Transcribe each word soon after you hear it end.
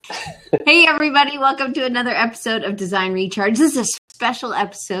Hey, everybody. Welcome to another episode of Design Recharge. This is a special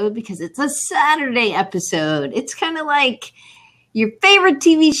episode because it's a Saturday episode. It's kind of like your favorite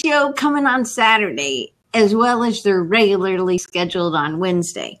TV show coming on Saturday, as well as they're regularly scheduled on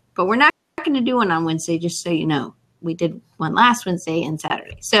Wednesday. But we're not going to do one on Wednesday, just so you know. We did one last Wednesday and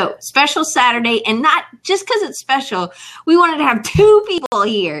Saturday. So special Saturday, and not just because it's special. We wanted to have two people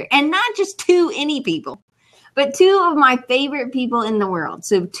here, and not just two any people, but two of my favorite people in the world.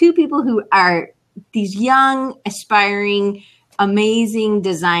 So two people who are these young, aspiring, amazing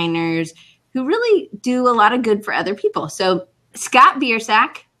designers who really do a lot of good for other people. So Scott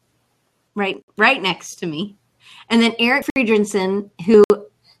Biersack, right next to me, and then Eric Friedrichsen, who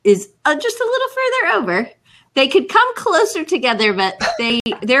is just a little further over. They could come closer together, but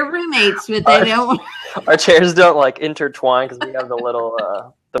they're roommates, but they don't. Our chairs don't like intertwine because we have the little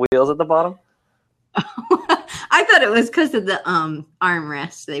the wheels at the bottom. I thought it was because of the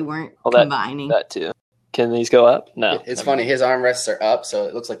armrests. They weren't combining. That too. Can these go up? No. It's funny. His armrests are up, so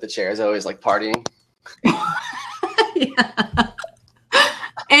it looks like the chair is always like partying. Yeah.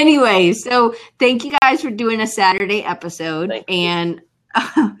 Anyway, so thank you guys for doing a Saturday episode. And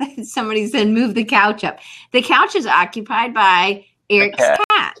somebody said move the couch up. The couch is occupied by Eric's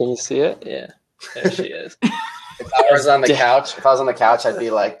cat. Can you see it? Yeah. There she is. If I was on the couch, I'd be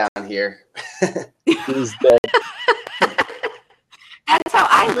like down here. He's dead. That's how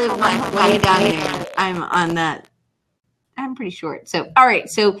I live my way down here. I'm on that. I'm pretty short. So, all right.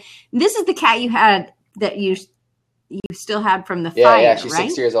 So this is the cat you had that you still had from the fire, Yeah, she's right?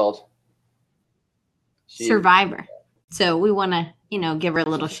 6 years old. Survivor. So we want to, give her a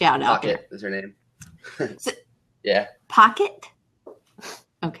little shout out. Pocket is her name. So, yeah. Pocket?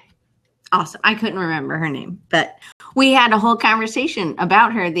 Okay. Awesome. I couldn't remember her name, but we had a whole conversation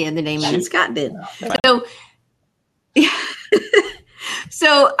about her the other day. Me and Scott did. So,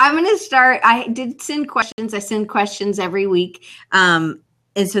 so I'm going to start. I did send questions. I send questions every week. And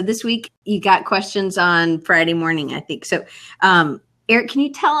so this week you got questions on Friday morning, I think. So, Eric, can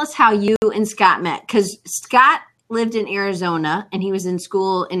you tell us how you and Scott met? Because Scott lived in Arizona and he was in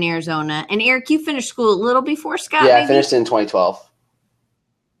school in Arizona. And Eric, you finished school a little before Scott? Yeah, maybe? I finished in 2012.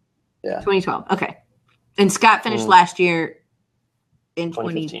 Yeah. 2012. Okay. And Scott finished last year in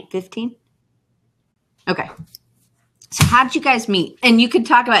 2015? Okay. So how did you guys meet? And you could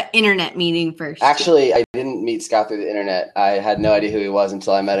talk about internet meeting first. Actually, I didn't meet Scott through the internet. I had no idea who he was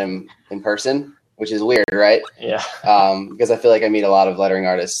until I met him in person, which is weird, right? Yeah. Because I feel like I meet a lot of lettering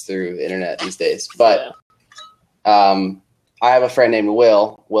artists through the internet these days. But I have a friend named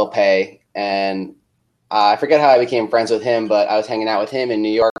Will Pay, and I forget how I became friends with him, but I was hanging out with him in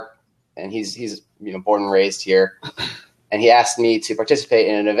New York, and he's born and raised here, and he asked me to participate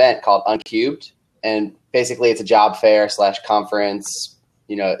in an event called Uncubed, and basically it's a job fair / conference.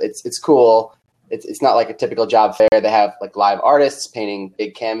 It's cool. It's not like a typical job fair. They have like live artists painting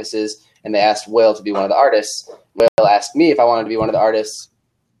big canvases, and they asked Will to be one of the artists. Will asked me if I wanted to be one of the artists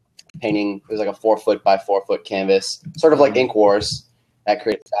painting. It was like a 4 foot by 4 foot canvas, sort of like Ink Wars at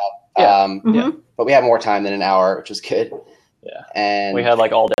Creative South. But we had more time than an hour, which was good. Yeah. And we had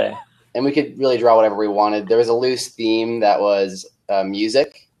like all day. And we could really draw whatever we wanted. There was a loose theme that was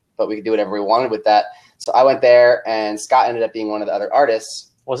music, but we could do whatever we wanted with that. So I went there, and Scott ended up being one of the other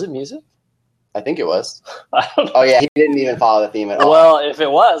artists. Was it music? I think it was. I don't know. Oh, yeah. He didn't even follow the theme at all. Well, if it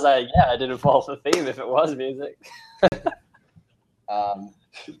was, I didn't follow the theme if it was music.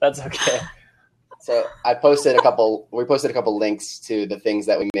 That's okay. So we posted a couple links to the things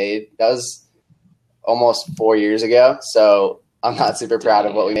that we made. That was almost 4 years ago. So I'm not super proud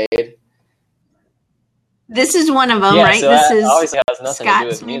of what we made. This is one of them, right? So this is obviously has nothing Scott's, to do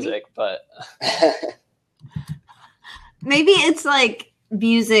with music, but maybe it's like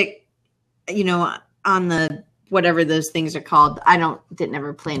music, on the whatever those things are called. I didn't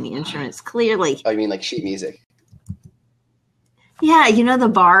ever play any instruments. Clearly. Oh, you mean like sheet music? Yeah, the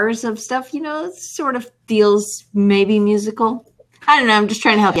bars of stuff. It sort of feels maybe musical. I don't know. I'm just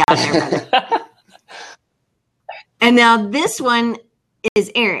trying to help you out there, brother. And now this one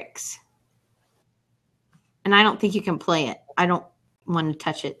is Eric's. And I don't think you can play it. I don't want to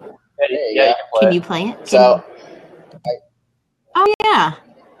touch it. Yeah, can you play it? Oh, yeah.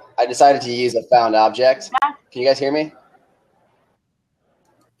 I decided to use a found object. Can you guys hear me?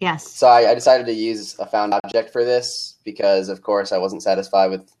 Yes. So I decided to use a found object for this because, of course, I wasn't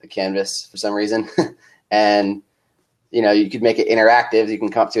satisfied with the canvas for some reason. And, you could make it interactive. You can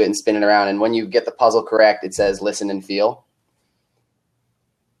come up to it and spin it around. And when you get the puzzle correct, it says listen and feel.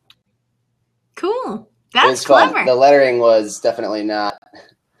 Cool. That's clever. Fun. The lettering was definitely not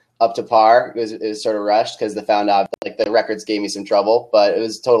up to par. It was sort of rushed because the found object, like the records gave me some trouble, but it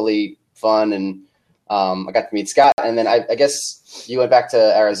was totally fun, and I got to meet Scott. And then I guess you went back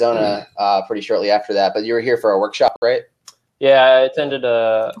to Arizona pretty shortly after that, but you were here for a workshop, right? Yeah, I attended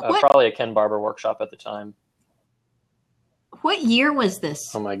probably a Ken Barber workshop at the time. What year was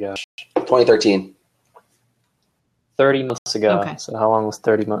this? Oh my gosh. 2013. 30 months ago. Okay. So how long was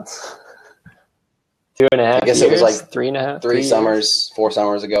 30 months? 2.5 I guess years? it was like 3.5? 4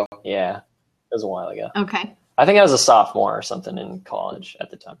 summers ago. Yeah, it was a while ago. Okay. I think I was a sophomore or something in college at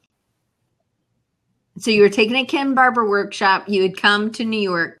the time. So you were taking a Ken Barber workshop. You had come to New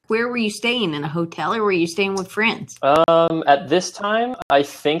York. Where were you staying? In a hotel, or were you staying with friends? At this time, I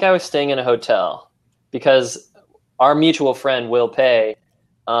think I was staying in a hotel because our mutual friend, Will Pay,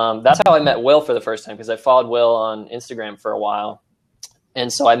 that's how I met Will for the first time, because I followed Will on Instagram for a while.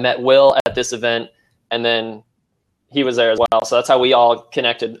 And so I met Will at this event, and then he was there as well. So that's how we all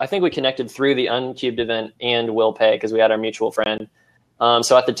connected. I think we connected through the Uncubed event and Will Pay because we had our mutual friend.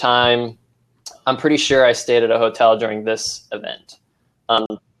 So at the time, I'm pretty sure I stayed at a hotel during this event.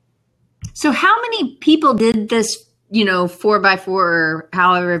 So how many people did this, 4x4 or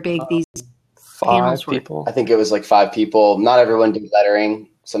however big these panels were? 5 people. I think it was like 5 people. Not everyone did lettering.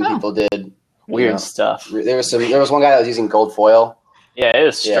 Some people did Weird stuff. There was one guy that was using gold foil. Yeah, it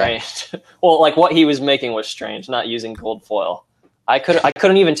was strange. Well, like what he was making was strange, not using gold foil. I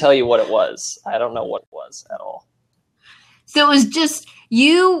couldn't even tell you what it was. I don't know what it was at all. So it was just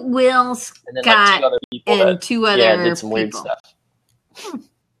you, Will, And then Scott, like 2 other people and that, 2 other did some weird people. stuff.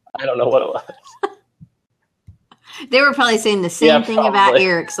 I don't know what it was. They were probably saying the same thing about probably.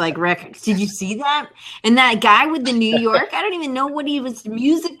 Eric's records. Did you see that? And that guy with the New York, I don't even know what he was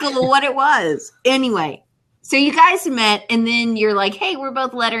musical or what it was. Anyway, so you guys met, and then you're like, hey, we're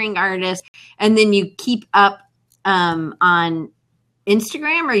both lettering artists. And then you keep up on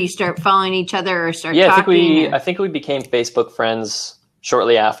Instagram, or you start following each other or start talking? I think we became Facebook friends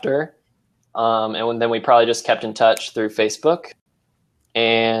shortly after. And then we probably just kept in touch through Facebook.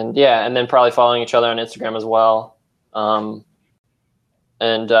 And and then probably following each other on Instagram as well.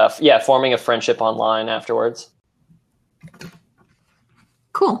 Forming a friendship online afterwards.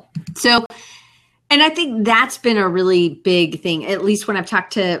 Cool. So, and I think that's been a really big thing, at least when I've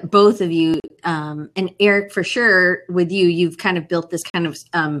talked to both of you, and Eric, for sure, with you, you've kind of built this kind of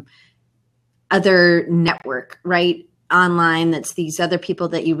other network, right? Online, that's these other people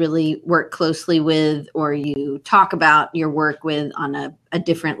that you really work closely with, or you talk about your work with on a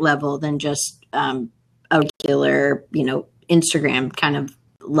different level than just a regular, Instagram kind of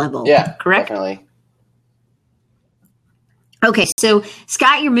level. Yeah, correct? Definitely. Okay, so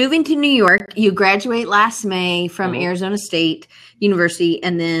Scott, you're moving to New York. You graduate last May from Arizona State University,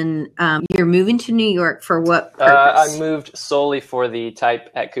 and then you're moving to New York for what purpose? I moved solely for the Type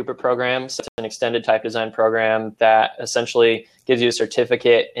at Cooper program. So it's an extended type design program that essentially gives you a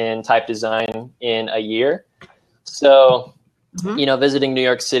certificate in type design in a year. So, visiting New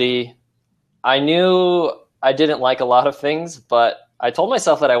York City, I knew I didn't like a lot of things, but I told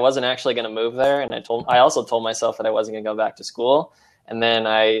myself that I wasn't actually going to move there, and I also told myself that I wasn't going to go back to school, and then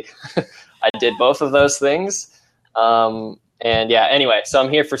I did both of those things. Anyway, so I'm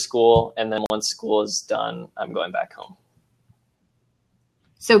here for school, and then once school is done, I'm going back home.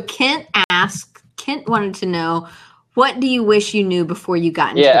 So Kent wanted to know, what do you wish you knew before you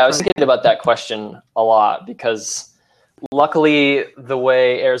got into the I was program? thinking about that question a lot because luckily the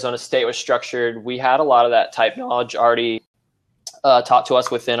way Arizona State was structured, we had a lot of that type knowledge already taught to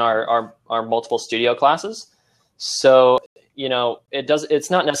us within our multiple studio classes. So, it's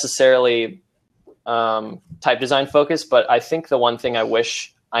not necessarily type design focused, but I think the one thing I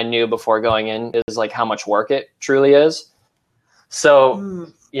wish I knew before going in is how much work it truly is. So,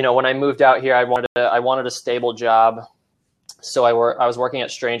 when I moved out here, I wanted a stable job. So I was working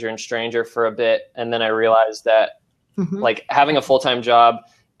at Stranger and Stranger for a bit. And then I realized that having a full-time job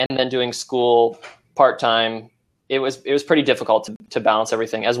and then doing school part-time, it was pretty difficult to balance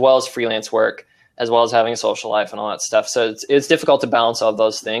everything, as well as freelance work, as well as having a social life and all that stuff. So it's difficult to balance all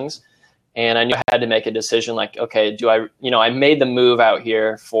those things. And I knew I had to make a decision okay, I made the move out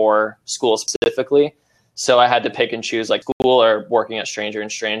here for school specifically. So I had to pick and choose school or working at Stranger and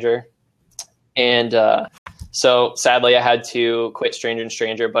Stranger. And so sadly I had to quit Stranger and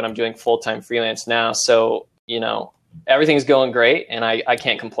Stranger, but I'm doing full-time freelance now. So, everything's going great and I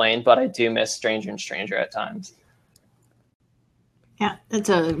can't complain, but I do miss Stranger and Stranger at times. Yeah, that's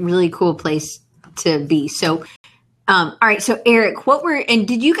a really cool place to be. So, all right. So Eric,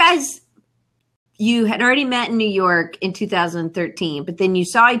 did you guys, you had already met in New York in 2013, but then you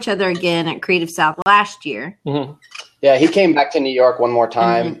saw each other again at Creative South last year. Mm-hmm. Yeah, he came back to New York one more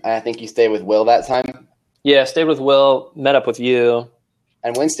time. I think you stayed with Will that time. Yeah, stayed with Will, met up with you.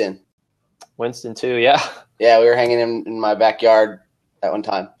 And Winston. Winston too. Yeah. Yeah, we were hanging in my backyard at one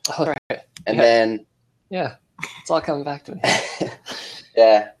time. All right. And Yeah. then, Yeah. It's all coming back to me.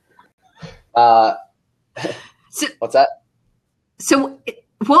 yeah. What's that? So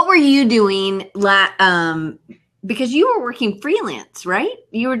what were you doing because you were working freelance, right?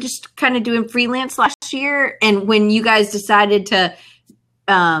 You were just kind of doing freelance last year, and when you guys decided to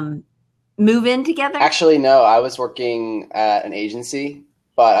move in together? Actually, no. I was working at an agency,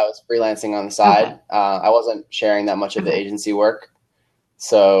 but I was freelancing on the side. Okay. I wasn't sharing that much of the agency work.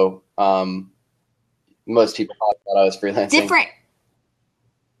 So most people probably thought I was freelancing.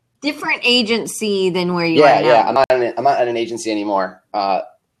 Different agency than where you are now. Yeah. I'm not at an agency anymore.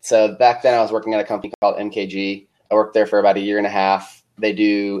 So back then I was working at a company called MKG. I worked there for about 1.5 years. They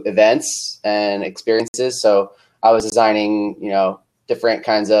do events and experiences. So I was designing, different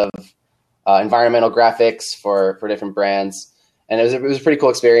kinds of environmental graphics for different brands. And it was a pretty cool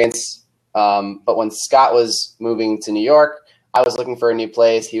experience. But when Scott was moving to New York, I was looking for a new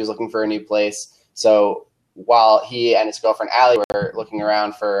place. He was looking for a new place. So while he and his girlfriend Allie were looking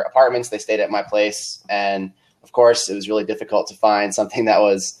around for apartments, they stayed at my place. And of course, it was really difficult to find something that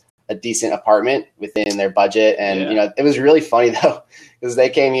was a decent apartment within their budget. And, it was really funny though, because they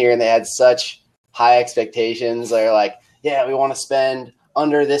came here and they had such high expectations. They're like, yeah, we want to spend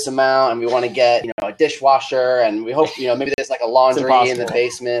under this amount and we want to get, a dishwasher and we hope, maybe there's like a laundry in the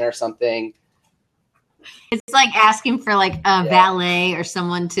basement or something. It's like asking for like a valet or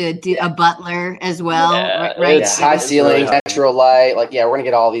someone to do a butler as well, right? It's high ceilings, really natural light. Like, we're gonna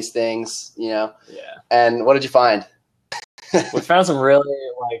get all these things, Yeah. And what did you find? We found some really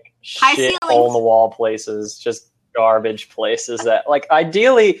like shit hole in the wall places, just garbage places that like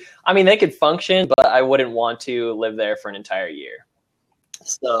ideally, they could function, but I wouldn't want to live there for an entire year.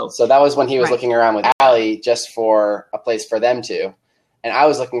 So that was when he was looking around with Allie just for a place for them to, and I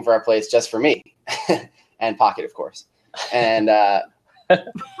was looking for a place just for me. And Pocket, of course. And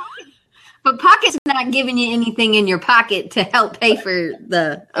but Pocket's not giving you anything in your pocket to help pay for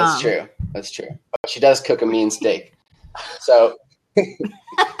the That's true. But she does cook a mean steak. So at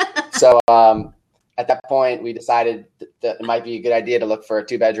that point we decided that it might be a good idea to look for a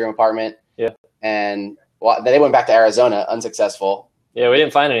 2-bedroom apartment. Yeah. And they went back to Arizona, unsuccessful. Yeah, we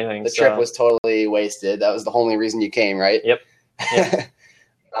didn't find anything. The trip was totally wasted. That was the only reason you came, right? Yep.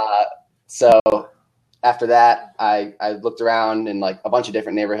 So after that, I looked around in like a bunch of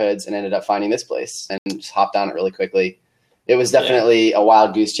different neighborhoods and ended up finding this place and just hopped on it really quickly. It was definitely a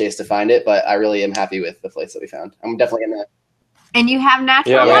wild goose chase to find it, but I really am happy with the place that we found. I'm definitely going to. And you have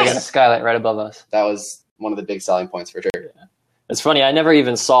natural light. light. We got a skylight right above us. That was one of the big selling points for sure. Yeah. It's funny. I never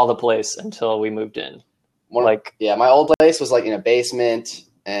even saw the place until we moved in. My old place was like in a basement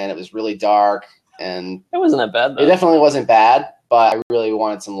and it was really dark and it wasn't that bad though. It definitely wasn't bad, but I really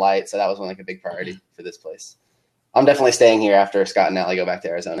wanted some light. So that was like a big priority for this place. I'm definitely staying here after Scott and Allie go back to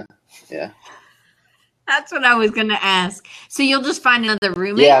Arizona. Yeah. That's what I was going to ask. So you'll just find another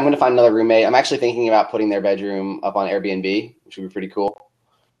roommate? Yeah, I'm going to find another roommate. I'm actually thinking about putting their bedroom up on Airbnb, which would be pretty cool.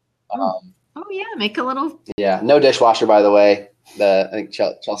 Oh yeah, make a little. Yeah, no dishwasher, by the way. I think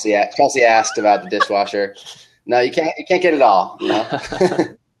Chelsea asked about the dishwasher. No, you can't get it all.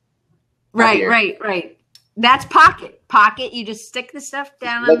 Right. That's Pocket. Pocket, you just stick the stuff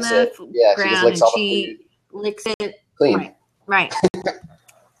down on the ground and she licks it clean. Right.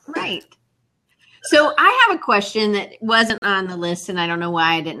 Right. So I have a question that wasn't on the list, and I don't know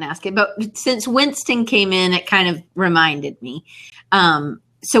why I didn't ask it. But since Winston came in, it kind of reminded me.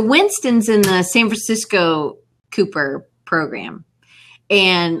 So Winston's in the San Francisco Cooper program,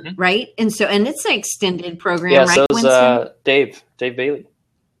 and right, and it's an extended program, right? Yeah, so is Dave Bailey.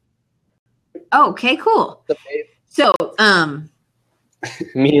 Oh, okay, cool. So,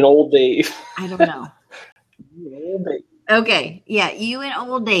 me and old Dave. I don't know. Okay, yeah, you and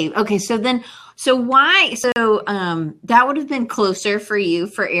old Dave. Okay, so why? So that would have been closer for you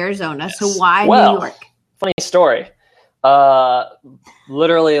for Arizona. Yes. So why New York? Funny story.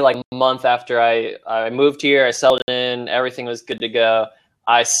 Literally like a month after I moved here, I settled in, everything was good to go.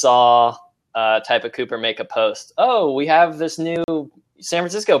 I saw Type of Cooper make a post. Oh, we have this new San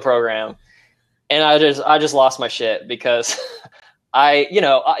Francisco program. And I just lost my shit because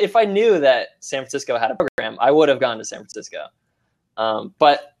if I knew that San Francisco had a program, I would have gone to San Francisco.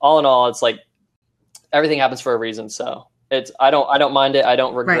 But all in all, it's like everything happens for a reason. So I don't mind it. I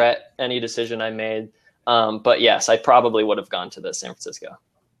don't regret any decision I made. But yes, I probably would have gone to the San Francisco.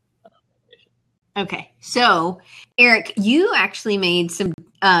 Okay. So Eric, you actually made some,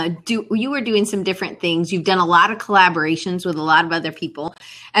 you were doing some different things. You've done a lot of collaborations with a lot of other people,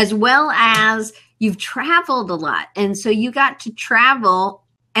 as well as you've traveled a lot. And so you got to travel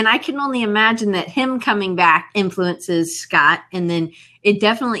And I can only imagine that him coming back influences Scott, and then it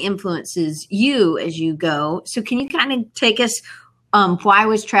definitely influences you as you go. So can you kind of take us why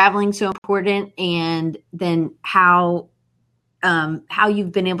was traveling so important, and then how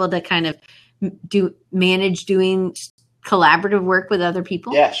you've been able to kind of manage doing collaborative work with other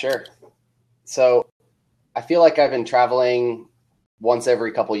people? Yeah, sure. So I feel like I've been traveling once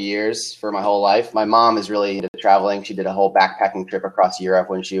every couple years for my whole life. My mom is really into traveling. She did a whole backpacking trip across Europe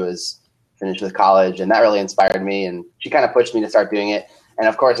when she was finished with college, and that really inspired me, and she kind of pushed me to start doing it. And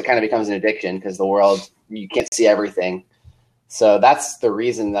of course, it kind of becomes an addiction because the world, you can't see everything. So that's the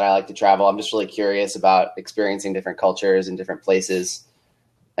reason that I like to travel. I'm just really curious about experiencing different cultures and different places,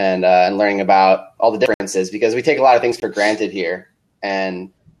 and learning about all the differences, because we take a lot of things for granted here.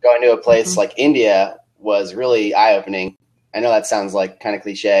 And going to a place like India was really eye-opening. I know that sounds like kind of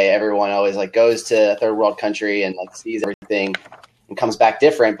cliche. Everyone always like goes to a third world country and like sees everything and comes back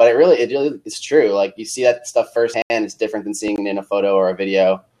different, but it really is true. Like you see that stuff firsthand. It's different than seeing it in a photo or a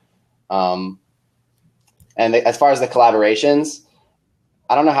video. And as far as the collaborations,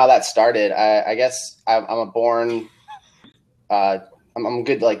 I don't know how that started. I guess I'm a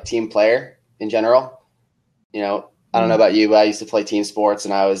good like team player in general. You know, I don't know about you, but I used to play team sports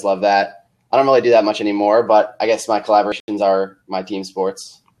and I always loved that. I don't really do that much anymore, but I guess my collaborations are my team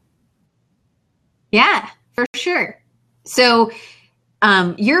sports. Yeah, for sure. So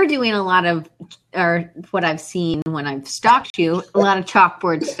you're doing a lot of, or what I've seen when I've stalked you, a lot of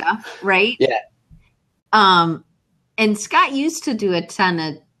chalkboard stuff, right? Yeah. And Scott used to do a ton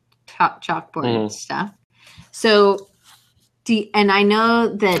of chalkboard stuff. So, and I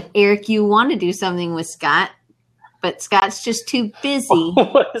know that Eric, you want to do something with Scott, but Scott's just too busy,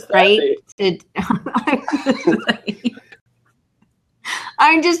 right?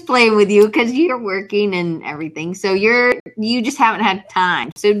 I'm just playing with you because you're working and everything. So you just haven't had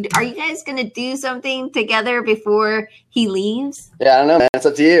time. So are you guys going to do something together before he leaves? Yeah, I don't know, man. It's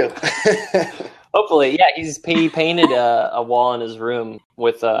up to you. Hopefully, yeah. He painted a wall in his room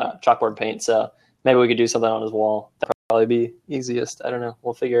with chalkboard paint, so maybe we could do something on his wall. That'd probably be easiest. I don't know.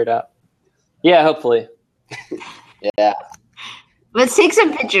 We'll figure it out. Yeah, hopefully. Yeah. Let's take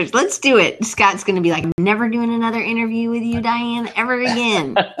some pictures. Let's do it. Scott's going to be like, I'm never doing another interview with you, Diane, ever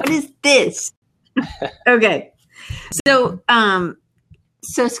again. What is this? Okay. So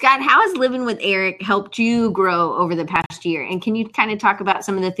Scott, how has living with Eric helped you grow over the past year? And can you kind of talk about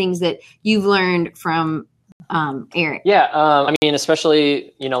some of the things that you've learned from Eric? Yeah. I mean,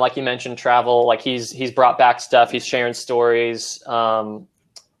 especially, you know, like you mentioned, travel, like he's brought back stuff. He's sharing stories.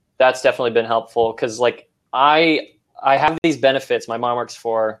 That's definitely been helpful because like I have these benefits. My mom works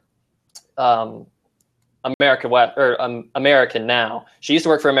for American West, or American now. She used to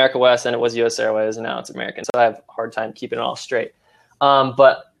work for America West, and it was U.S. Airways, and now it's American. So I have a hard time keeping it all straight.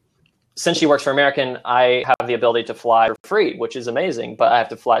 But since she works for American, I have the ability to fly for free, which is amazing. But I have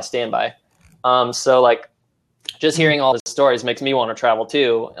to fly standby. So like, just hearing all the stories makes me want to travel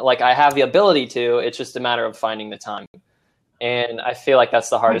too. Like I have the ability to. It's just a matter of finding the time. And I feel like that's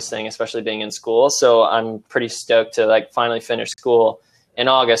the hardest thing, especially being in school. So I'm pretty stoked to like finally finish school in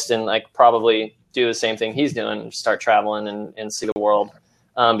August and like probably do the same thing he's doing, start traveling and see the world,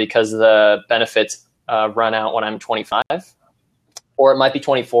 because the benefits run out when I'm 25, or it might be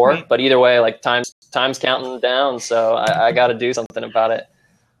 24. Right. But either way, like time's counting down. So I got to do something about it.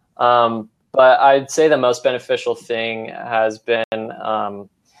 But I'd say the most beneficial thing has been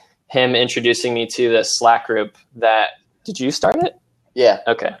him introducing me to this Slack group that. Did you start it? Yeah.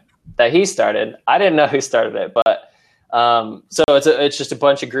 Okay. That he started. I didn't know who started it, but so it's just a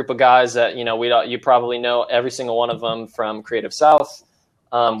bunch of group of guys that, you know, you probably know every single one of them from Creative South.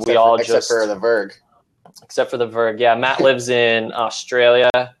 Except for the Verg. Except for the Verg. Yeah. Matt lives in Australia.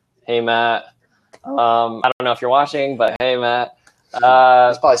 Hey, Matt. I don't know if you're watching, but hey, Matt. He's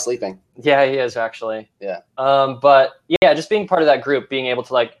probably sleeping. Yeah, he is actually. Yeah. But yeah, just being part of that group, being able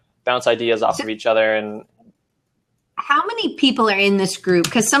to like bounce ideas off of each other. And how many people are in this group?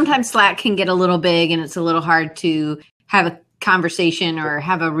 Because sometimes Slack can get a little big and it's a little hard to have a conversation or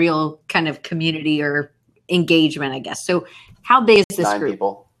have a real kind of community or engagement, I guess. So how big is this 9 group?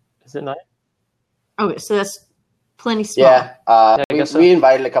 people. Is it 9? Okay, so that's plenty small. Yeah, we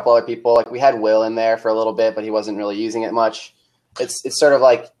invited a couple other people. Like we had Will in there for a little bit, but he wasn't really using it much. It's sort of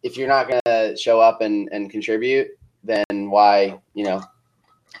like if you're not going to show up and contribute, then why, you know,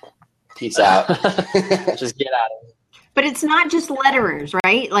 peace out. Just get out of it. But it's not just letterers,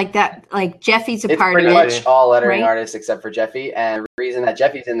 right? Like that, like Jeffy's a part of it. It's pretty much all lettering artists except for Jeffy. And the reason that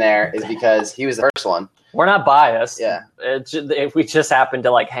Jeffy's in there is because he was the first one. We're not biased. Yeah. If we just happen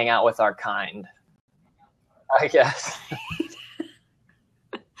to like hang out with our kind, I guess.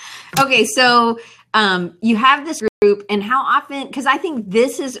 Okay, so you have this group, and how often? Because I think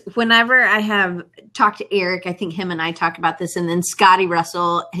this is whenever I have talked to Eric, I think him and I talk about this, and then Scotty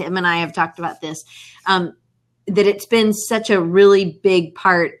Russell, him and I have talked about this. That it's been such a really big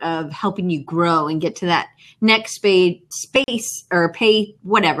part of helping you grow and get to that next space or pay,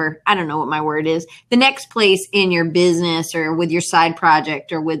 whatever. I don't know what my word is. The next place in your business or with your side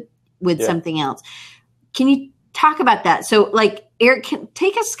project or with something else. Can you talk about that? So like Eric,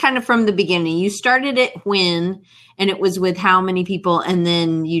 take us kind of from the beginning. You started it when, and it was with how many people? And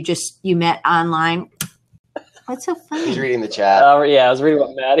then you met online. What's so funny? He's reading the chat. Yeah, I was reading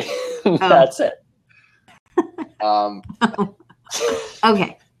what Matt said.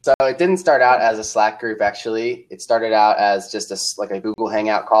 Okay. So it didn't start out as a Slack group, actually. It started out as just a Google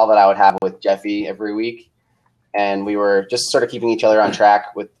Hangout call that I would have with Jeffy every week. And we were just sort of keeping each other on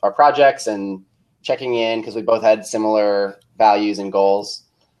track with our projects and checking in because we both had similar values and goals.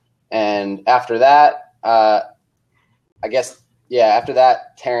 And after that, after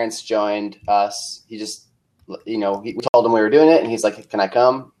that, Terrence joined us. He just, we told him we were doing it, and he's like, "Can I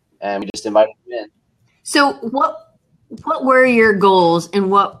come?" And we just invited him in. So what were your goals, and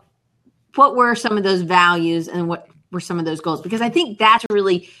what were some of those values, and what were some of those goals? Because I think that's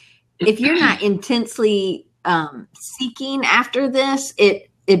really, if you're not intensely seeking after this, it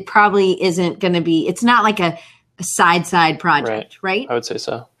probably isn't going to be, it's not like a side project, right? I would say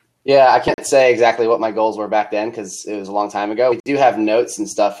so. Yeah, I can't say exactly what my goals were back then because it was a long time ago. We do have notes and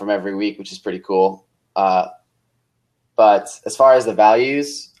stuff from every week, which is pretty cool. But as far as the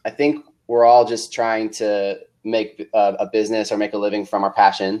values, I think we're all just trying to make a business or make a living from our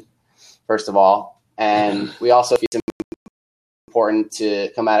passion, first of all. And we also feel it's important to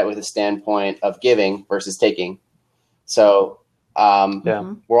come at it with a standpoint of giving versus taking. So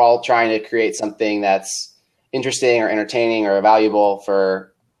we're all trying to create something that's interesting or entertaining or valuable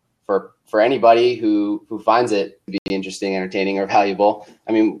for anybody who finds it to be interesting, entertaining, or valuable.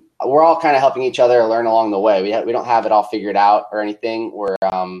 I mean, we're all kind of helping each other learn along the way. We don't have it all figured out or anything.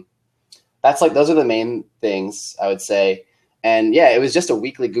 Those are the main things I would say. And yeah, it was just a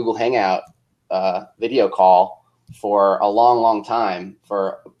weekly Google Hangout video call for a long, long time,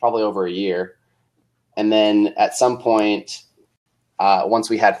 for probably over a year. And then at some point, once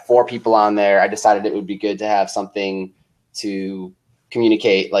we had 4 people on there, I decided it would be good to have something to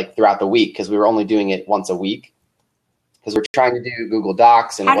communicate like throughout the week, because we were only doing it once a week because we're trying to do Google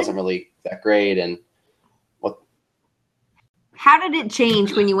Docs and it wasn't really that great. And how did it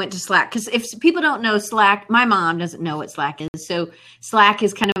change when you went to Slack? Because if people don't know Slack, my mom doesn't know what Slack is. So Slack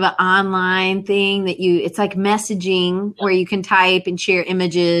is kind of an online thing that it's like messaging where you can type and share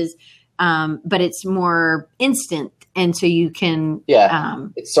images, but it's more instant. And so you can,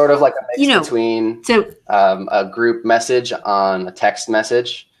 it's sort of like a mix between a group message on a text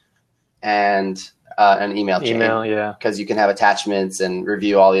message and an email chain. Because you can have attachments and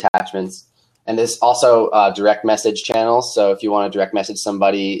review all the attachments. And there's also direct message channels. So if you want to direct message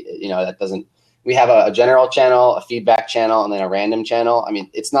somebody, we have a general channel, a feedback channel, and then a random channel. I mean,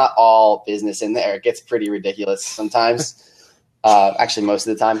 it's not all business in there. It gets pretty ridiculous sometimes. Actually, most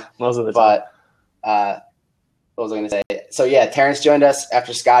of the time. But what was I going to say? So yeah, Terrence joined us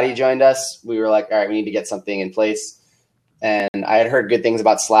after Scotty joined us. We were like, all right, we need to get something in place. And I had heard good things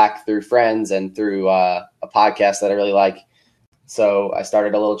about Slack through friends and through a podcast that I really like. So I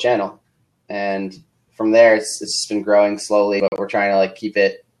started a little channel. And from there, it's just been growing slowly, but we're trying to keep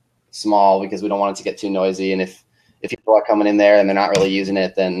it small because we don't want it to get too noisy. And if people are coming in there and they're not really using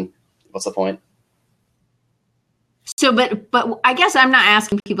it, then what's the point? So, but I guess I'm not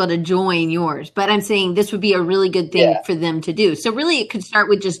asking people to join yours, but I'm saying this would be a really good thing for them to do. So really it could start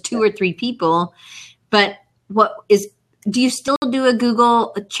with just 2 or 3 people, but do you still do a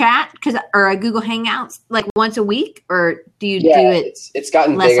Google chat or a Google Hangouts like once a week, or do you do it? It's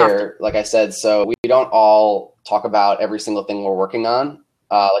gotten bigger, often? Like I said. So we don't all talk about every single thing we're working on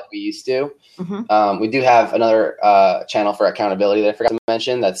like we used to. Mm-hmm. We do have another channel for accountability that I forgot to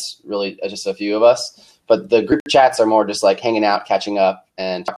mention. That's really just a few of us. But the group chats are more just like hanging out, catching up,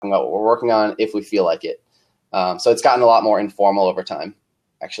 and talking about what we're working on if we feel like it. So it's gotten a lot more informal over time,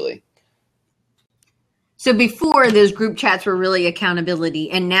 actually. So before, those group chats were really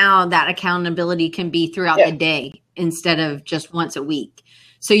accountability, and now that accountability can be throughout the day instead of just once a week.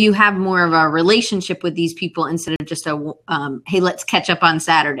 So you have more of a relationship with these people instead of just hey, let's catch up on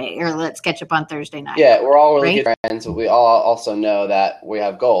Saturday or let's catch up on Thursday night. Yeah, we're all really good friends, but we all also know that we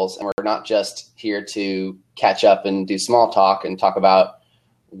have goals, and we're not just here to catch up and do small talk and talk about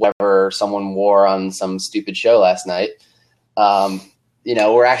whatever someone wore on some stupid show last night.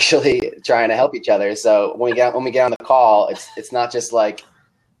 We're actually trying to help each other. So when we get on the call, it's not just like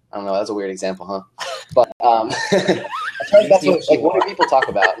I don't know. That's a weird example, huh? But I feel like that's what do people talk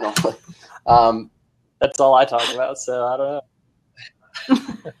about normally? That's all I talk about, so I don't know.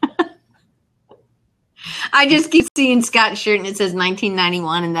 I just keep seeing Scott's shirt and it says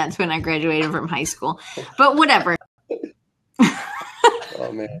 1991, and that's when I graduated from high school. But whatever.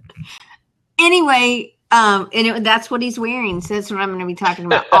 Oh man. Anyway, that's what he's wearing. So that's what I'm going to be talking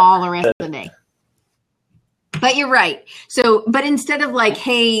about all the rest of the day. But you're right. So, but instead of like,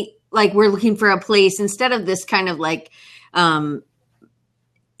 hey, like we're looking for a place, instead of this kind of like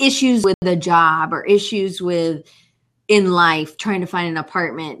issues with a job or issues with in life, trying to find an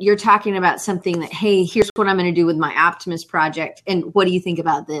apartment, you're talking about something that, hey, here's what I'm going to do with my Optimus project. And what do you think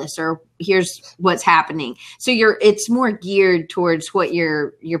about this? Or here's what's happening. So it's more geared towards what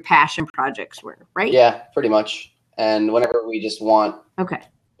your passion projects were, right? Yeah, pretty much. And whenever we just want, okay,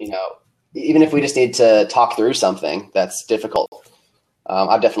 even if we just need to talk through something that's difficult,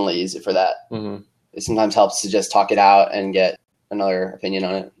 I've definitely used it for that. Mm-hmm. It sometimes helps to just talk it out and get another opinion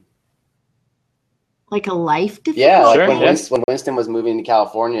on it. Like a life difficulty? Yeah, like Sure, when Winston was moving to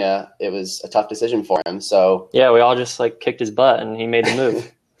California, it was a tough decision for him. So yeah, we all just like kicked his butt and he made the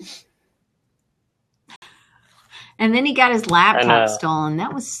move. And then he got his laptop stolen.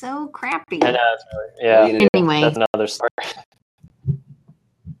 That was so crappy. I know. Yeah. Anyway, that's another story.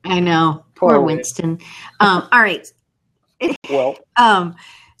 I know. Poor Winston. All right. Well.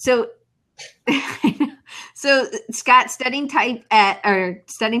 So Scott, studying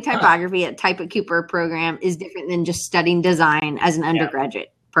typography at Type at Cooper program is different than just studying design as an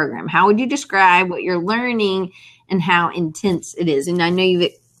undergraduate program. How would you describe what you're learning and how intense it is? And I know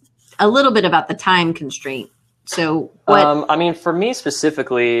you've a little bit about the time constraint. So what? I mean, for me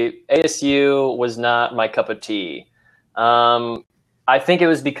specifically, ASU was not my cup of tea. I think it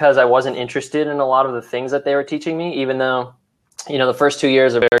was because I wasn't interested in a lot of the things that they were teaching me, even though, the first 2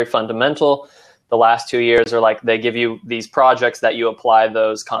 years are very fundamental. The last 2 years are like they give you these projects that you apply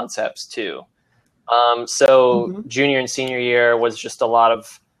those concepts to. So junior and senior year was just a lot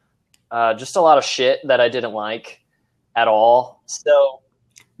of shit that I didn't like at all. So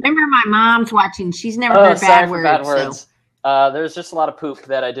remember, my mom's watching. She's never heard bad words. So. There's just a lot of poop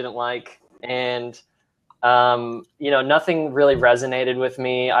that I didn't like, and nothing really resonated with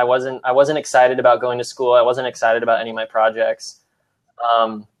me. I wasn't excited about going to school. I wasn't excited about any of my projects.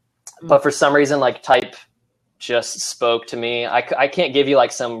 But for some reason, like type just spoke to me. I can't give you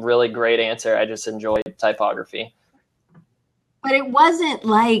like some really great answer. I just enjoyed typography. But it wasn't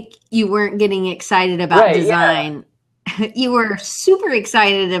like you weren't getting excited about design. Yeah. You were super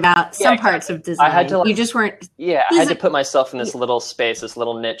excited about some parts of design. I had to, you just weren't. Yeah, I had to put myself in this little space, this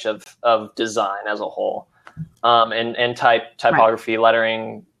little niche of design as a whole. And typography,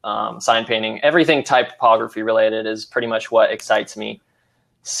 lettering, sign painting, everything typography related is pretty much what excites me.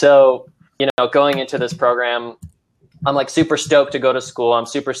 So, going into this program, I'm like super stoked to go to school. I'm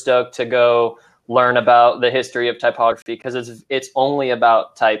super stoked to go learn about the history of typography because it's only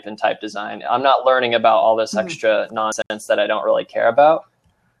about type and type design. I'm not learning about all this extra nonsense that I don't really care about.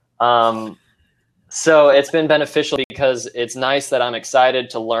 So it's been beneficial because it's nice that I'm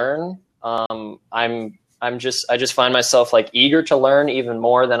excited to learn. I just find myself like eager to learn even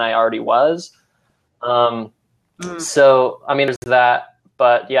more than I already was. So, I mean, there's that.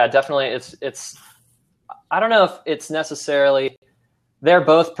 But yeah, definitely it's I don't know if it's necessarily, they're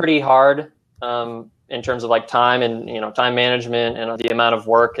both pretty hard in terms of like time and, time management and the amount of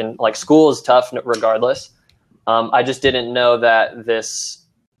work, and like school is tough regardless. I just didn't know that this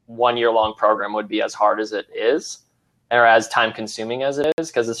 1 year long program would be as hard as it is or as time consuming as it is,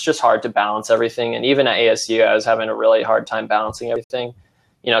 because it's just hard to balance everything. And even at ASU, I was having a really hard time balancing everything,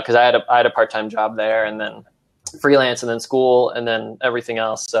 because I had a part-time job there and then freelance and then school and then everything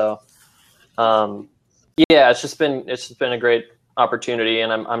else. So, it's just been a great opportunity,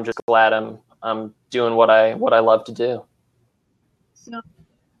 and I'm just glad I'm doing what I love to do.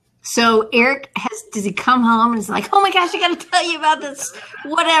 So Eric does he come home and is like, oh my gosh, I got to tell you about this,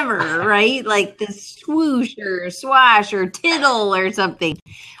 whatever, right? Like this swoosh or swash or tittle or something,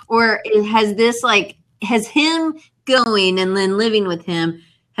 or has him going and then living with him,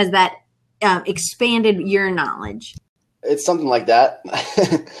 has that expanded your knowledge? It's something like that.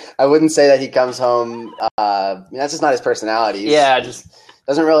 I wouldn't say that he comes home. That's just not his personality. This guy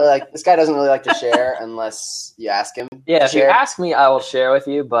doesn't really like to share unless you ask him. Yeah, if you ask me, I will share with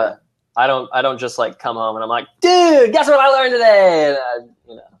you, but I don't just like come home and I'm like, dude, guess what I learned today? And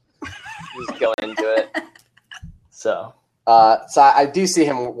just go into it. So I do see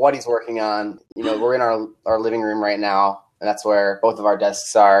him, what he's working on. We're in our living room right now, and that's where both of our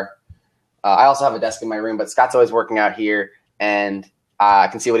desks are. I also have a desk in my room, but Scott's always working out here, and I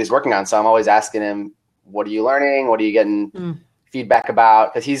can see what he's working on. So I'm always asking him, what are you learning? What are you getting feedback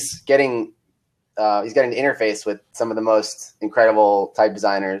about? Because he's getting to interface with some of the most incredible type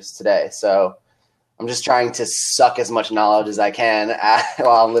designers today. So I'm just trying to suck as much knowledge as I can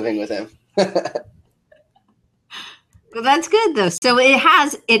while I'm living with him. Well, that's good though. So it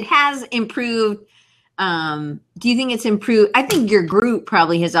has improved. Do you think it's improved? I think your group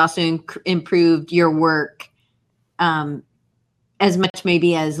probably has also improved your work as much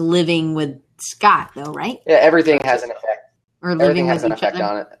maybe as living with Scott though, right? Yeah, everything has an effect. Or living everything has with an effect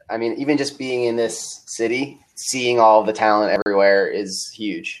on it. I mean, even just being in this city, seeing all of the talent everywhere is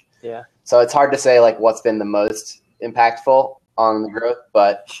huge. Yeah. So it's hard to say like what's been the most impactful on the growth,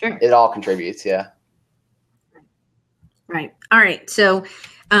 but Sure. It all contributes. Yeah. Right. All right. So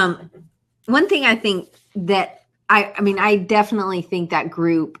one thing I think that I definitely think that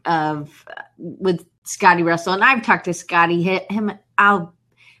group of with Scotty Russell, and I've talked to Scotty, I'll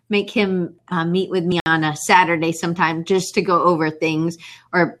make him meet with me on a Saturday sometime just to go over things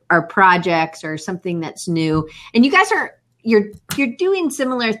or projects or something that's new. And you guys you're doing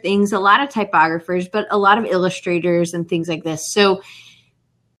similar things, a lot of typographers, but a lot of illustrators and things like this. So,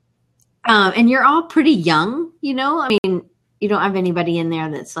 and you're all pretty young, I mean, you don't have anybody in there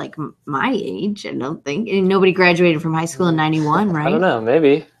that's like my age, I don't think. And nobody graduated from high school in 91, right? I don't know,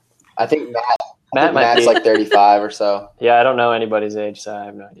 maybe. I think Matt might Matt's be like 35 or so. Yeah, I don't know anybody's age, so I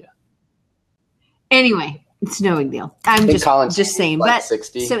have no idea. Anyway, it's no big deal. I'm just saying, like but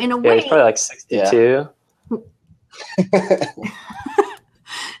 60. So in a Yeah, way, he's probably like 62.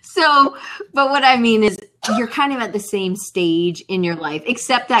 So, but what I mean is you're kind of at the same stage in your life,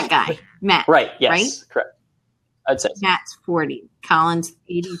 except that guy, Matt. Right. Yes. Right? Correct. I'd say so. Matt's 40. Colin's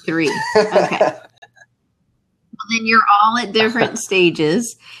 83. Okay. Well, then you're all at different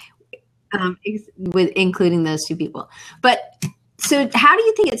stages, with including those two people. But so how do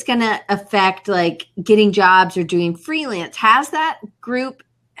you think it's going to affect like getting jobs or doing freelance? Has that group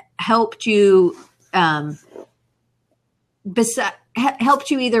helped you, helped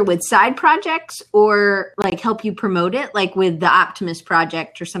you either with side projects or like help you promote it, like with the Optimist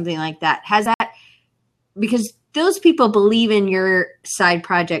project or something like that? Has that, because those people believe in your side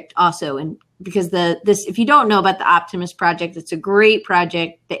project also. And because if you don't know about the Optimist project, it's a great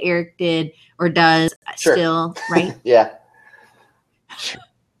project that Eric did or does still, right? Yeah.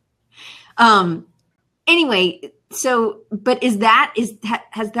 Anyway, so, but has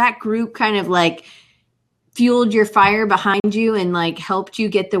that group kind of like fueled your fire behind you and like helped you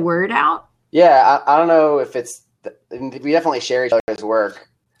get the word out? Yeah. I don't know if we definitely share each other's work,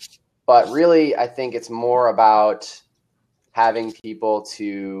 but really I think it's more about having people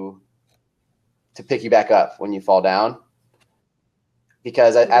to pick you back up when you fall down.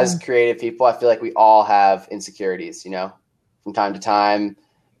 Because as creative people, I feel like we all have insecurities, from time to time.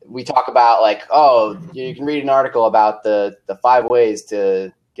 We talk about like, oh, you can read an article about the 5 ways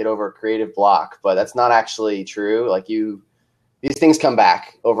to get over a creative block, but that's not actually true. Like these things come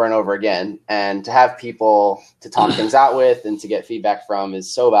back over and over again, and to have people to talk things out with and to get feedback from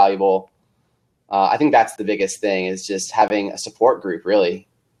is so valuable. I think that's the biggest thing, is just having a support group, really.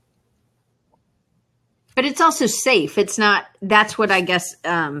 But it's also safe. It's not, that's what I guess,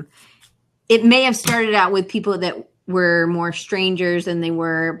 it may have started out with people that were more strangers than they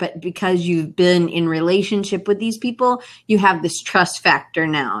were, but because you've been in relationship with these people, you have this trust factor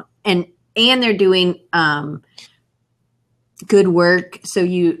now, and they're doing good work. So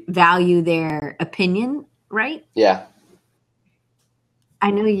you value their opinion, right? Yeah.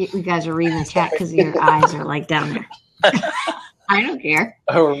 I know you guys are reading the chat because your eyes are like down there. I don't care.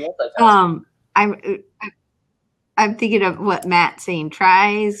 I'm thinking of what Matt's saying.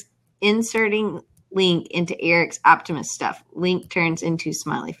 Tries inserting link into Eric's Optimist stuff. Link turns into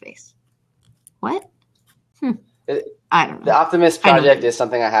smiley face. What? I don't know. The Optimist project is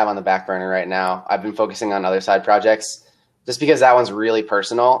something I have on the back burner right now. I've been focusing on other side projects just because that one's really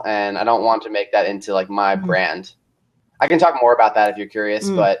personal, and I don't want to make that into like my brand. I can talk more about that if you're curious,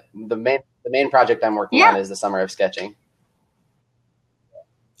 but the main project I'm working on is the Summer of Sketching.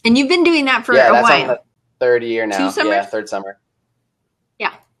 And you've been doing that for a that's while. on the third year now. 2 summers? Yeah, third summer.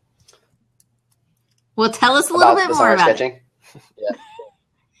 Yeah. Well, tell us a little bit more about sketching. it.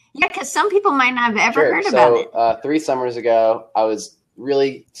 Yeah, because some people might not have ever heard about it. 3 summers ago, I was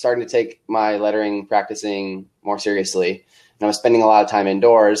really starting to take my lettering practicing more seriously. And I was spending a lot of time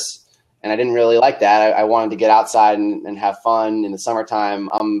indoors, and I didn't really like that. I wanted to get outside and have fun in the summertime.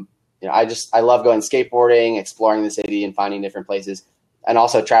 I love going skateboarding, exploring the city and finding different places, and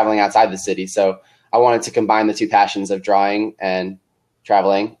also traveling outside the city. So I wanted to combine the 2 passions of drawing and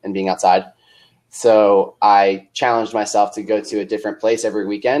traveling and being outside. So I challenged myself to go to a different place every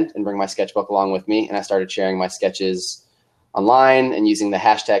weekend and bring my sketchbook along with me. And I started sharing my sketches online and using the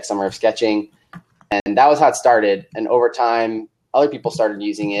hashtag Summer of Sketching. And that was how it started. And over time, other people started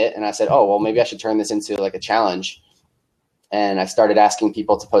using it. And I said, oh, well, maybe I should turn this into like a challenge. And I started asking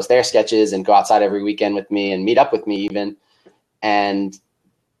people to post their sketches and go outside every weekend with me and meet up with me even. And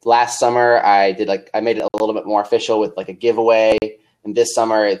last summer, I made it a little bit more official with like a giveaway. And this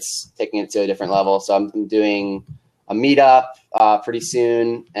summer, it's taking it to a different level. So I'm doing a meetup pretty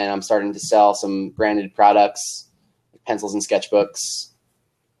soon, and I'm starting to sell some branded products, like pencils and sketchbooks.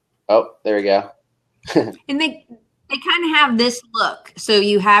 Oh, there we go. And they kind of have this look. So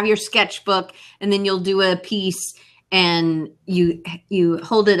you have your sketchbook, and then you'll do a piece, and you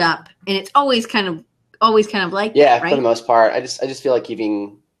hold it up, and it's always kind of like that, right? For the most part. I just feel like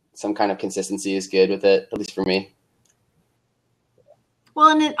keeping some kind of consistency is good with it, at least for me. Well,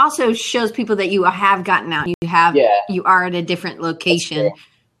 and it also shows people that you have gotten out. You are at a different location,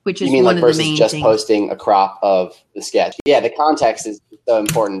 which is one of the main just things. Posting a crop of the sketch. Yeah, the context is so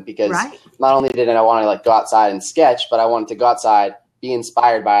important because not only did I want to like go outside and sketch, but I wanted to go outside, be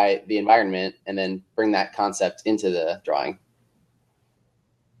inspired by the environment, and then bring that concept into the drawing.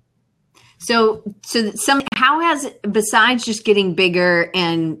 So how has, besides just getting bigger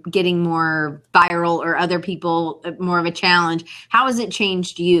and getting more viral or other people more of a challenge, how has it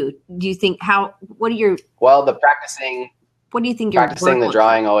changed you? Do you think what do you think practicing the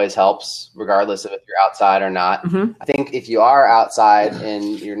drawing always helps, regardless of if you're outside or not. Mm-hmm. I think if you are outside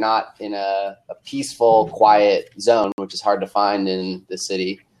and you're not in a peaceful, quiet zone, which is hard to find in the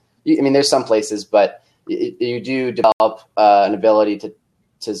city, there's some places, but you do develop an ability to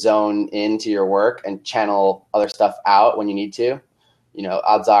zone into your work and channel other stuff out when you need to.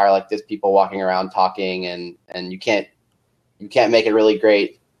 Odds are like there's people walking around talking and you can't make a really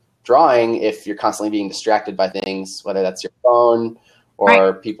great drawing if you're constantly being distracted by things, whether that's your phone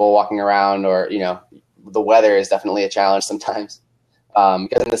or people walking around, or, the weather is definitely a challenge sometimes.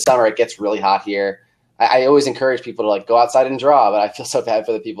 Because in the summer it gets really hot here. I always encourage people to like go outside and draw, but I feel so bad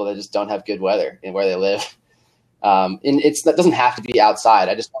for the people that just don't have good weather in where they live. And that doesn't have to be outside.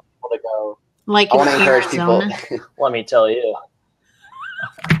 I just want people to go. Like I want to encourage people. Let me tell you.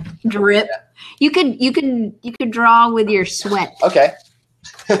 Drip. You could draw with your sweat. Okay.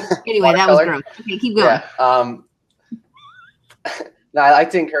 Anyway, that was gross. Okay, keep going. Yeah. No, I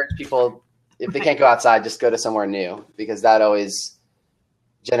like to encourage people, if they can't go outside, just go to somewhere new, because that always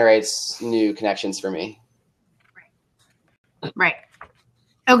generates new connections for me. Right.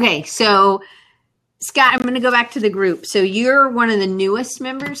 Okay, so Scott, I'm going to go back to the group. So you're one of the newest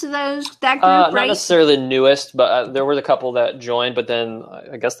members of that group, right? Not necessarily the newest, but there was a couple that joined, but then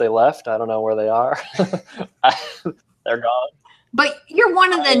I guess they left. I don't know where they are. They're gone. But you're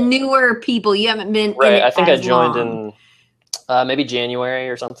one of the newer people. You haven't been right. in it I think I joined long. in maybe January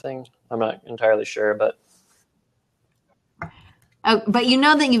or something. I'm not entirely sure, but. But you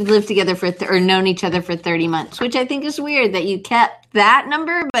know that you've lived together or known each other for 30 months, which I think is weird that you kept that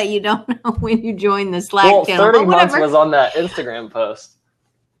number, but you don't know when you joined the Slack channel. 30 months was on that Instagram post.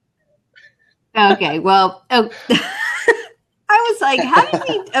 Okay, well, I was like, how did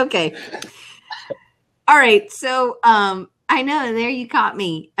we? Okay. All right, so I know, there you caught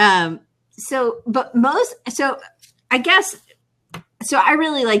me. I guess, so I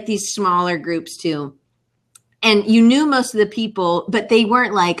really like these smaller groups too. And you knew most of the people, but they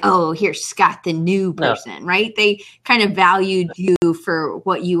weren't like, oh, here's Scott, the new person, right? They kind of valued you for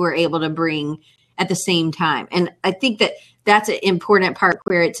what you were able to bring at the same time. And I think that that's an important part,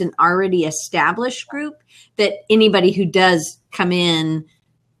 where it's an already established group, that anybody who does come in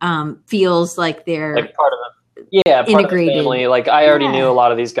feels like they're like part of it. Yeah, part integrated. Of the family. Like I already knew a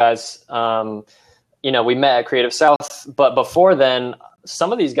lot of these guys. We met at Creative South, but before then,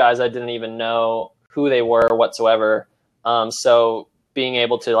 some of these guys I didn't even know who they were whatsoever. So being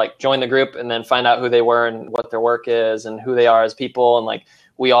able to like join the group and then find out who they were and what their work is and who they are as people. And like,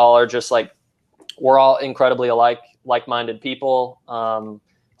 we all are just like, we're all incredibly like-minded people.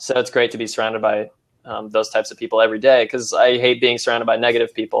 So it's great to be surrounded by those types of people every day, because I hate being surrounded by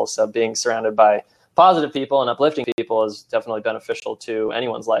negative people. So being surrounded by positive people and uplifting people is definitely beneficial to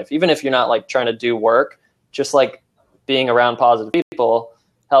anyone's life. Even if you're not like trying to do work, just like being around positive people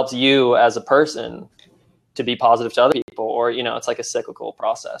helps you as a person to be positive to other people, or, it's like a cyclical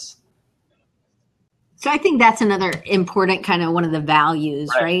process. So I think that's another important kind of one of the values,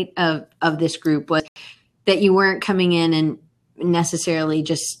 right, of this group, was that you weren't coming in and necessarily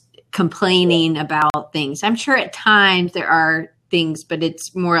just complaining about things. I'm sure at times there are things, but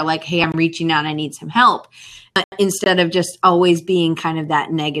it's more like, hey, I'm reaching out, I need some help, instead of just always being kind of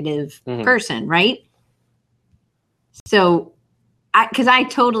that negative person, right? So, because I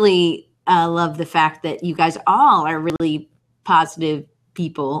totally love the fact that you guys all are really positive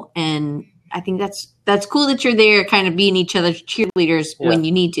people, and I think that's cool that you're there, kind of being each other's cheerleaders when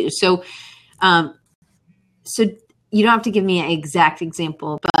you need to. So, so you don't have to give me an exact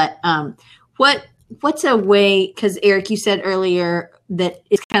example, but what's a way? Because Eric, you said earlier that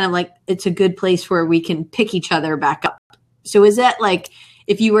it's kind of like it's a good place where we can pick each other back up. So is that like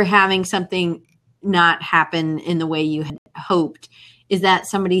if you were having something not happen in the way you had hoped, is that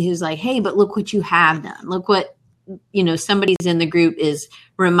somebody who's like, hey, but look what you have done. Look what, somebody's in the group is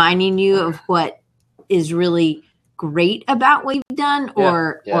reminding you of what is really great about what you've done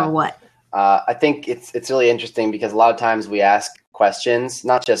or what? I think it's really interesting because a lot of times we ask questions,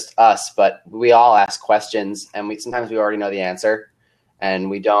 not just us, but we all ask questions, and sometimes we already know the answer, and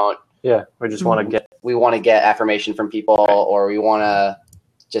we don't. Yeah, we just want to get affirmation from people, or we want to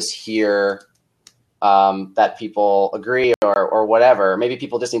just hear that people agree or whatever. Maybe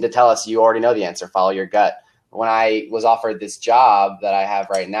people just need to tell us, you already know the answer, follow your gut. When I was offered this job that I have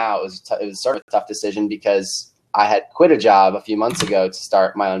right now, it was sort of a tough decision because I had quit a job a few months ago to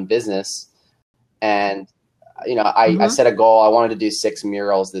start my own business. And, I set a goal. I wanted to do 6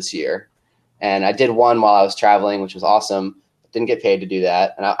 murals this year. And I did one while I was traveling, which was awesome. Didn't get paid to do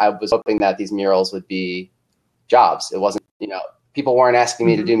that. And I was hoping that these murals would be jobs. It wasn't, people weren't asking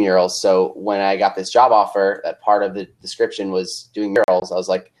me to do murals. So when I got this job offer, that part of the description was doing murals. I was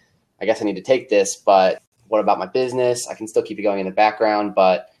like, I guess I need to take this, but what about my business? I can still keep it going in the background,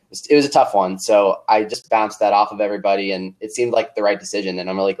 but it was a tough one. So I just bounced that off of everybody, and it seemed like the right decision, and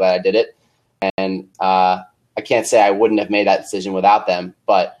I'm really glad I did it. And I can't say I wouldn't have made that decision without them,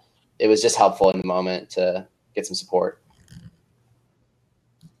 but it was just helpful in the moment to get some support.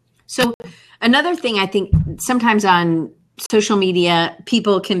 So another thing, I think sometimes on social media,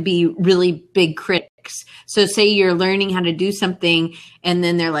 people can be really big critics. So say you're learning how to do something and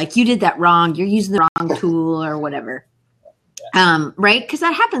then they're like, you did that wrong. You're using the wrong tool or whatever. Right? Because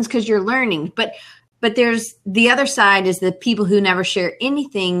that happens because you're learning. But there's the other side is the people who never share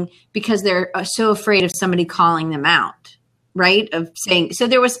anything because they're so afraid of somebody calling them out. Right? Of saying, so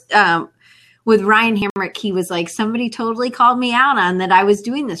there was, with Ryan Hamrick, he was like, somebody totally called me out on that I was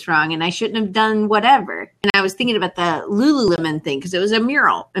doing this wrong and I shouldn't have done whatever. And I was thinking about the Lululemon thing because it was a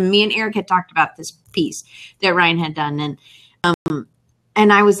mural. And me and Eric had talked about this piece that Ryan had done.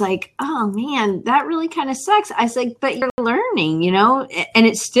 And I was like, oh, man, that really kind of sucks. I was like, but you're learning, and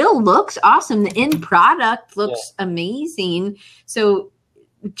it still looks awesome. The end product looks amazing. So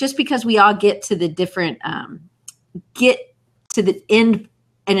just because we all get to the different, get to the end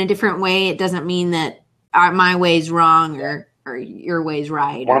in a different way, it doesn't mean that my way's wrong or your way's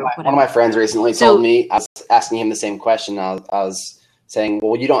right. One of my friends recently told me, I was asking him the same question. I was saying,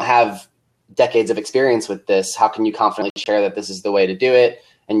 well, you don't have decades of experience with this. How can you confidently share that this is the way to do it?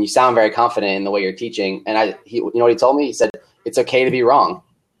 And you sound very confident in the way you're teaching. And you know what he told me? He said, it's okay to be wrong.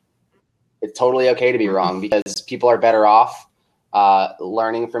 It's totally okay to be wrong because people are better off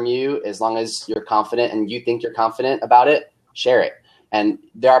learning from you as long as you're confident and you think you're confident about it, share it. And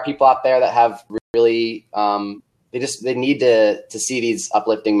there are people out there that have really, they need to see these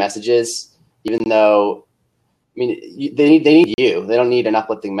uplifting messages, even though, they need you. They don't need an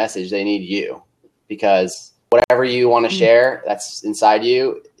uplifting message. They need you because whatever you want to share, that's inside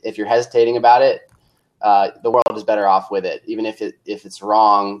you. If you're hesitating about it, the world is better off with it. Even if it's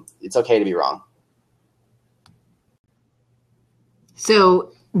wrong, it's okay to be wrong.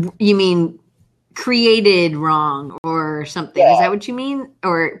 So you mean created wrong or something? Is that what you mean?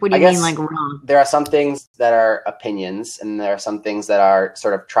 Or what do you mean like wrong? There are some things that are opinions and there are some things that are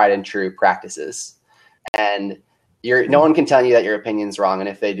sort of tried and true practices. And no one can tell you that your opinion's wrong. And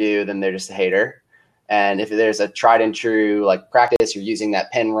if they do, then they're just a hater. And if there's a tried and true like practice, you're using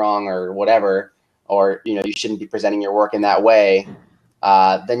that pen wrong or whatever, or you shouldn't be presenting your work in that way,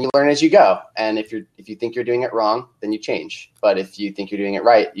 then you learn as you go. And if you think you're doing it wrong, then you change. But if you think you're doing it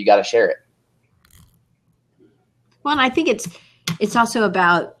right, you got to share it. Well, and I think it's also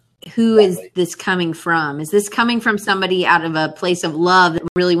about who is this coming from? Is this coming from somebody out of a place of love that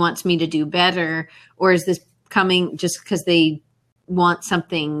really wants me to do better? Or is this coming just because they want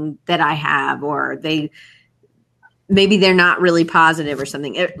something that I have, or maybe they're not really positive or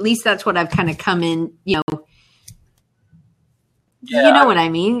something? At least that's what I've kind of come in, you know what I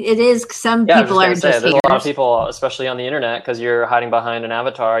mean? It is some people are just there's haters. A lot of people, especially on the internet, because you're hiding behind an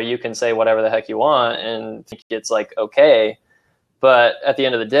avatar, you can say whatever the heck you want and think it's like okay. But at the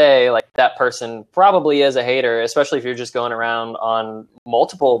end of the day, like that person probably is a hater, especially if you're just going around on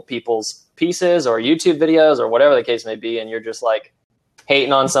multiple people's pieces or YouTube videos or whatever the case may be, and you're just like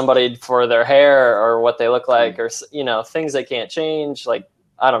hating on somebody for their hair or what they look like, or things they can't change. Like,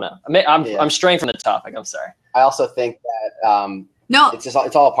 I don't know. I'm straying from the topic. I'm sorry. I also think that no, it's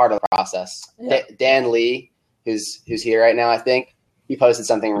all a part of the process. Yeah. Dan Lee, who's here right now, I think he posted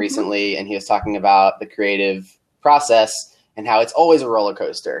something recently, and he was talking about the creative process and how it's always a roller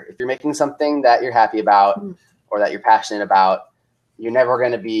coaster. If you're making something that you're happy about or that you're passionate about, you're never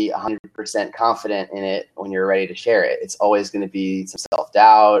going to be 100% confident in it when you're ready to share it. It's always going to be some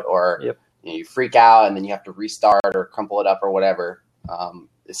self-doubt, or you freak out and then you have to restart or crumple it up or whatever.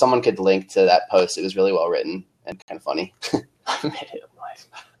 If someone could link to that post, it was really well written and kind of funny. I made it in life.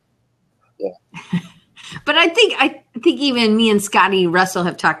 Yeah. But I think even me and Scotty Russell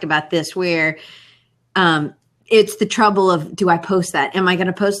have talked about this, where it's the trouble of, do I post that? Am I going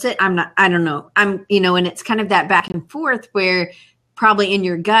to post it? I don't know. And it's kind of that back and forth where probably in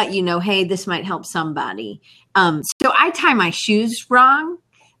your gut, hey, this might help somebody. So I tie my shoes wrong,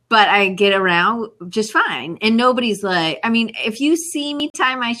 but I get around just fine. And nobody's like, if you see me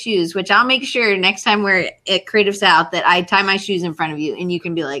tie my shoes, which I'll make sure next time we're at Creative South that I tie my shoes in front of you, and you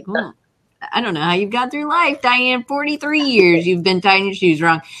can be like, I don't know how you've got through life, Diane. 43 years you've been tying your shoes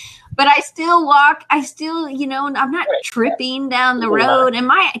wrong. But I still walk. I'm not tripping down the road. And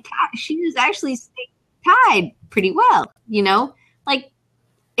my shoes actually stay tied pretty well,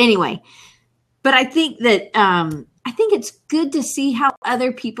 anyway. But I think that I think it's good to see how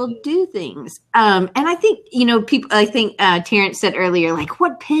other people do things. And I think, Terrence said earlier, like,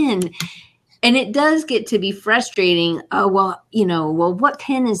 what pen? And it does get to be frustrating. Oh, well, what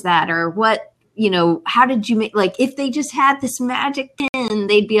pen is that? Or what, how did you make, like, if they just had this magic pen,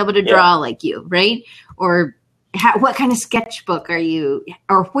 they'd be able to draw like you, right? Or what kind of sketchbook are you,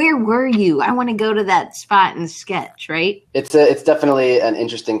 or where were you? I want to go to that spot and sketch, right? It's definitely an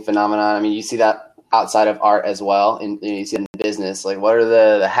interesting phenomenon. You see that outside of art as well. And you see it in business, like what are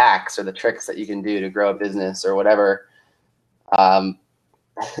the hacks or the tricks that you can do to grow a business or whatever.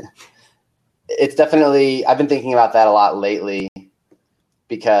 It's definitely, I've been thinking about that a lot lately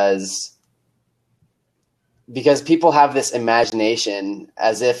because people have this imagination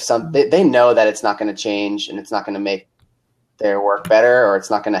as if they know that it's not going to change and it's not going to make their work better, or it's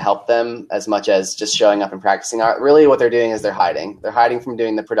not going to help them as much as just showing up and practicing art. Really what they're doing is they're hiding from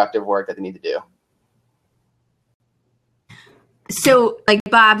doing the productive work that they need to do. So like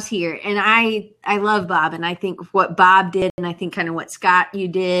Bob's here, and I love Bob, and I think what Bob did, and I think kind of what Scott, you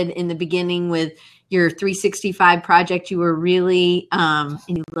did in the beginning with your 365 project, you were really, and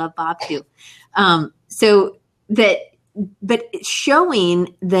you love Bob too. But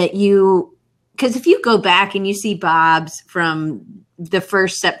showing that because if you go back and you see Bob's from the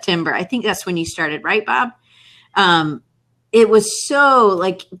first September, I think that's when you started, right, Bob? It was so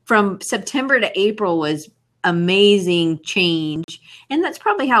like from September to April was amazing change. And that's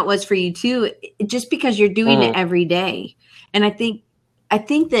probably how it was for you too, just because you're doing it every day. And I think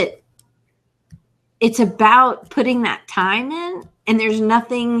that it's about putting that time in, and there's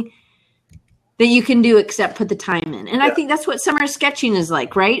nothing that you can do except put the time in. And I think that's what summer sketching is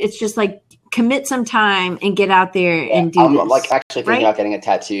like, right? It's just like commit some time and get out there and do I'm this, like actually thinking about getting a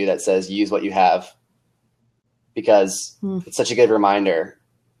tattoo that says use what you have, because it's such a good reminder.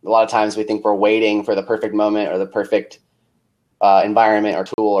 A lot of times we think we're waiting for the perfect moment or the perfect environment or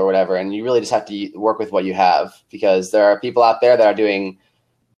tool or whatever. And you really just have to work with what you have, because there are people out there that are doing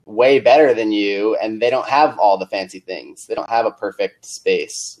way better than you, and they don't have all the fancy things. They don't have a perfect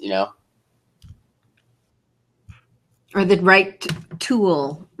space, or the right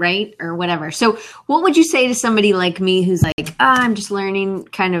tool, right? Or whatever. So what would you say to somebody like me who's like, I'm just learning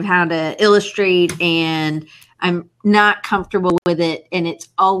kind of how to illustrate and I'm not comfortable with it. And it's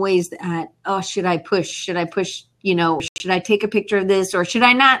always that, should I push? Should I push? Should I take a picture of this or should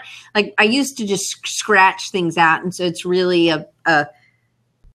I not? Like I used to just scratch things out. And so it's really a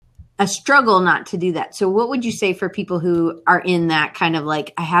struggle not to do that. So what would you say for people who are in that kind of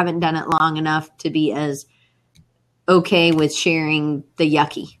like, I haven't done it long enough to be as okay with sharing the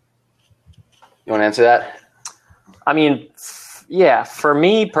yucky? You want to answer that? For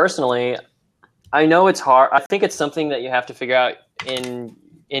me personally, I know it's hard. I think it's something that you have to figure out in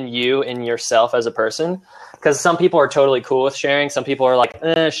yourself as a person, because some people are totally cool with sharing. Some people are like,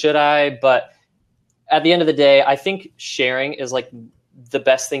 should I? But at the end of the day, I think sharing is like the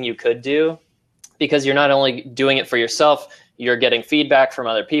best thing you could do, because you're not only doing it for yourself, you're getting feedback from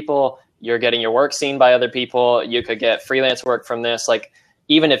other people. You're getting your work seen by other people. You could get freelance work from this. Like,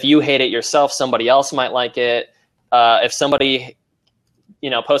 even if you hate it yourself, somebody else might like it. If somebody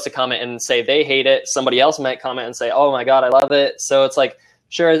post a comment and say they hate it. Somebody else might comment and say, oh my God, I love it. So it's like,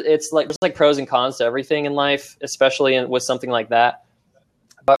 sure, it's like, there's like pros and cons to everything in life, especially with something like that.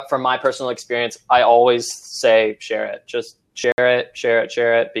 But from my personal experience, I always say, share it, just share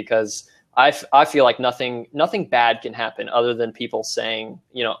it, because I feel like nothing bad can happen other than people saying,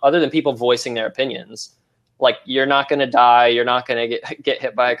 other than people voicing their opinions. Like, you're not going to die. You're not going to get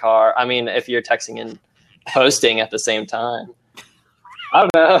hit by a car. I mean, if you're texting and posting at the same time, I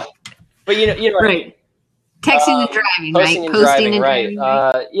don't know, but you know, right. Texting and driving, posting right? and Posting driving, and right?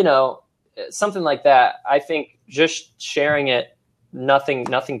 driving, Something like that. I think just sharing it, nothing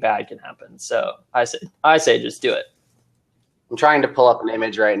bad can happen. So I say just do it. I'm trying to pull up an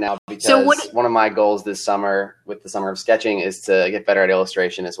image right now because one of my goals this summer with the Summer of Sketching is to get better at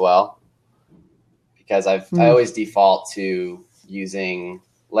illustration as well. Because I always default to using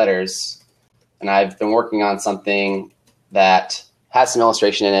letters, and I've been working on something that has some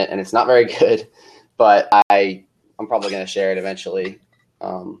illustration in it, and it's not very good, but I'm probably going to share it eventually.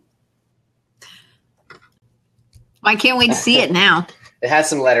 I can't wait to see it now. It has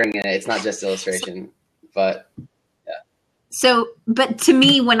some lettering in it. It's not just illustration, but yeah. So, but to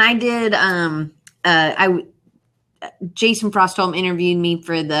me, when I did, Jason Frostholm interviewed me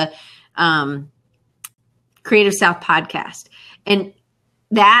for the Creative South podcast, and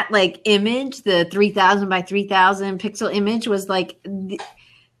that like image, the 3,000 by 3,000 pixel image, was like,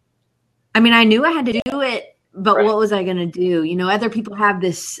 I mean, I knew I had to do it, but right. What was I going to do? Other people have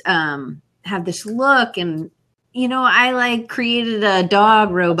this look, and I like created a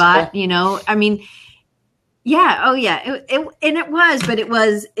dog robot. I mean, yeah, oh yeah,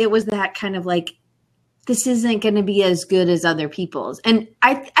 it was that kind of like, this isn't going to be as good as other people's, and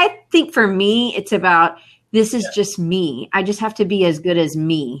I think for me, it's about, this is just me. I just have to be as good as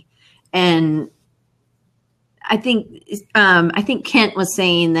me. And I think Kent was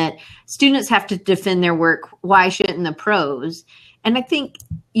saying that students have to defend their work. Why shouldn't the pros? And I think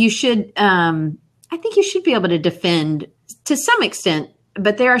you should. I think you should be able to defend to some extent,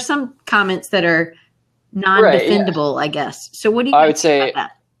 but there are some comments that are non-defendable, right, yeah. I guess. So what do you think about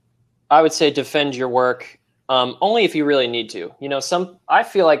that? I would say defend your work only if you really need to. I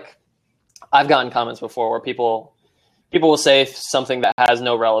feel like I've gotten comments before where people will say something that has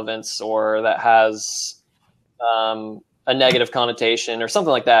no relevance or that has a negative connotation or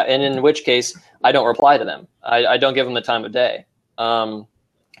something like that. And in which case I don't reply to them. I don't give them the time of day.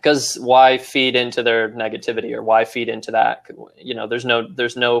 Because why feed into their negativity, or why feed into that?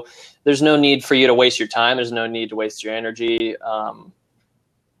 There's no need for you to waste your time. There's no need to waste your energy.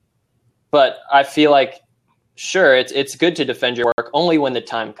 But I feel like, sure, it's good to defend your work only when the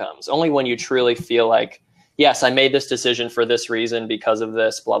time comes, only when you truly feel like, yes, I made this decision for this reason because of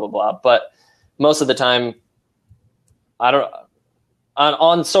this, blah, blah, blah. But most of the time,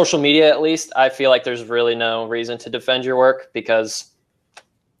 on social media, at least, I feel like there's really no reason to defend your work because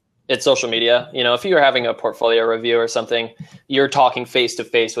it's social media. If you're having a portfolio review or something, you're talking face to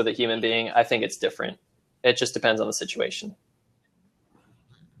face with a human being. I think it's different. It just depends on the situation.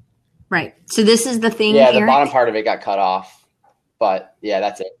 Right. So this is the thing. Yeah, Eric? The bottom part of it got cut off, but yeah,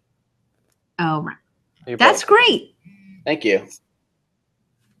 that's it. Oh, right. That's great. Thank you.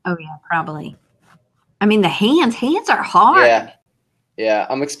 Oh yeah, probably. I mean, the hands are hard. Yeah.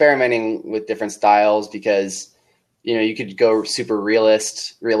 I'm experimenting with different styles because, you could go super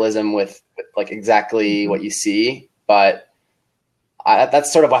realism with like exactly what you see, but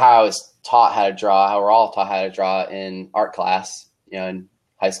that's sort of how I was taught how to draw, how we're all taught how to draw in art class, in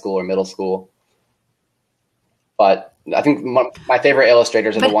high school or middle school. But I think my favorite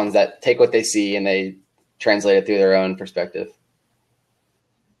illustrators are the ones that take what they see and they translate it through their own perspective.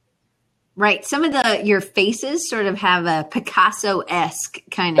 Right. Some of your faces sort of have a Picasso-esque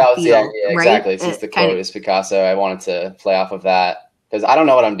kind of feel. Yeah, right? Exactly. Since the quote is Picasso, I wanted to play off of that because I don't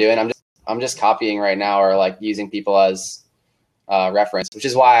know what I'm doing. I'm just copying right now, or like using people as reference, which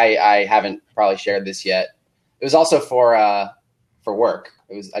is why I haven't probably shared this yet. It was also for work.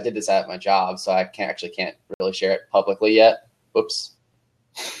 I did this at my job, so I can't really share it publicly yet. Whoops.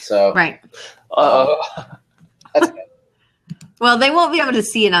 So right. That's good. Well, they won't be able to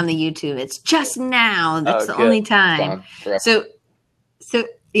see it on the YouTube. It's just now. That's the only time. So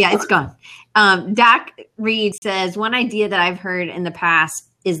yeah, it's gone. Doc Reed says, one idea that I've heard in the past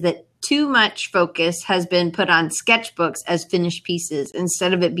is that too much focus has been put on sketchbooks as finished pieces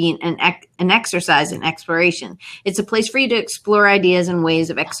instead of it being an exercise in exploration. It's a place for you to explore ideas and ways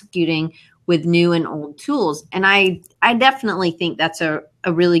of executing with new and old tools. And I definitely think that's a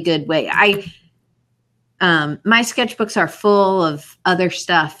really good way. My sketchbooks are full of other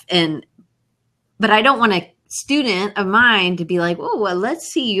stuff, but I don't want to student of mine to be like, oh, well, let's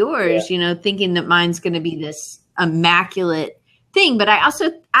see yours, thinking that mine's going to be this immaculate thing. But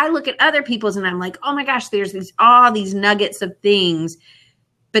I look at other people's and I'm like, oh my gosh, there's all these nuggets of things,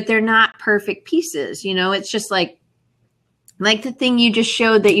 but they're not perfect pieces. It's just like the thing you just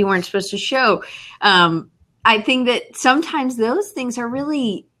showed that you weren't supposed to show. I think that sometimes those things are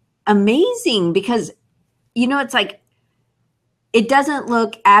really amazing because, it's like, it doesn't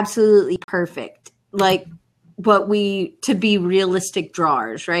look absolutely perfect. Like to be realistic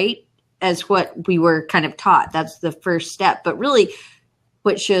drawers, right? As what we were kind of taught. That's the first step. But really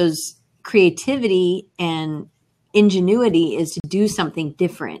what shows creativity and ingenuity is to do something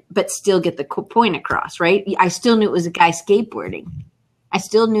different, but still get the point across, right? I still knew it was a guy skateboarding. I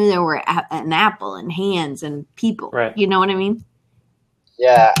still knew there were an apple and hands and people. Right. You know what I mean?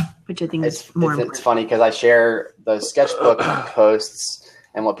 Yeah. Which I think is more important. It's funny because I share those sketchbook posts,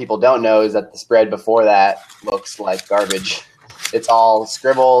 and what people don't know is that the spread before that looks like garbage. It's all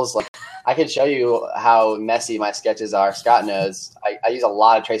scribbles. Like, I could show you how messy my sketches are. Scott knows. I use a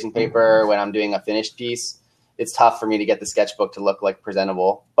lot of tracing paper when I'm doing a finished piece. It's tough for me to get the sketchbook to look like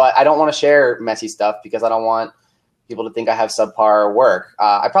presentable. But I don't want to share messy stuff because I don't want people to think I have subpar work.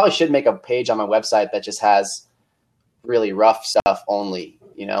 I probably should make a page on my website that just has really rough stuff only,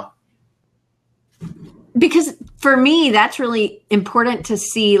 Because for me, that's really important to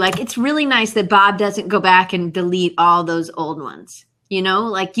see. Like, it's really nice that Bob doesn't go back and delete all those old ones.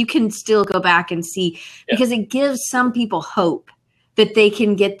 Like you can still go back and see because it gives some people hope that they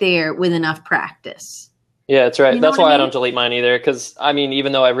can get there with enough practice. Yeah, that's right. That's why I I don't delete mine either. Because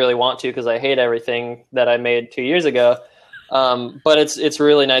even though I really want to, because I hate everything that I made 2 years ago. But it's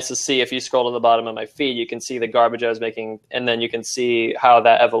really nice to see. If you scroll to the bottom of my feed, you can see the garbage I was making, and then you can see how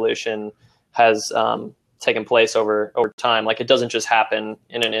that evolution has taken place over time. Like, it doesn't just happen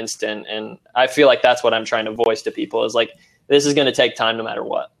in an instant. And I feel like that's what I'm trying to voice to people is like, this is going to take time no matter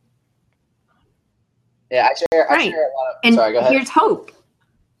what. Yeah, I share a lot of. And sorry, go ahead. Here's hope.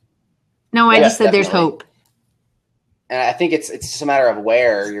 No, I just said definitely. There's hope. And I think it's just a matter of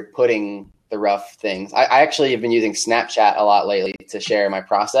where you're putting the rough things. I actually have been using Snapchat a lot lately to share my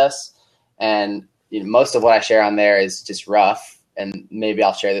process. And most of what I share on there is just rough, and maybe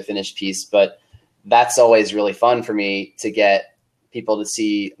I'll share the finished piece. But that's always really fun for me to get people to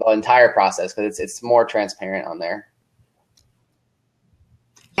see the entire process because it's more transparent on there.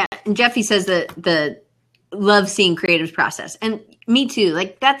 Yeah, and Jeffy says that the love seeing creative process, and me too.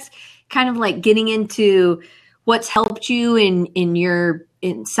 Like, that's kind of like getting into what's helped you in your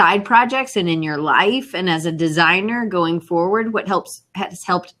side projects and in your life, and as a designer going forward, what has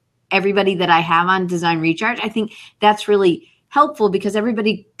helped everybody that I have on Design Recharge. I think that's really helpful because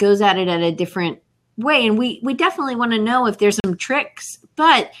everybody goes at it at a different way, and we definitely want to know if there's some tricks,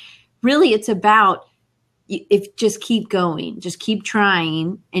 but really it's about just keep going, just keep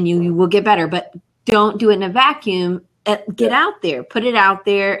trying, and you will get better. But don't do it in a vacuum. Get out there, put it out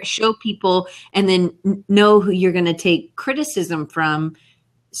there, show people, and then know who you're going to take criticism from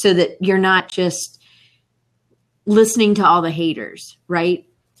so that you're not just listening to all the haters, right?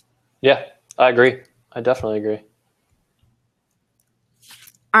 Yeah, I agree. I definitely agree.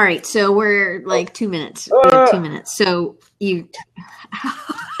 All right, so we're like 2 minutes. We have 2 minutes. So you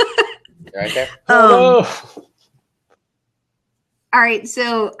right there. All right,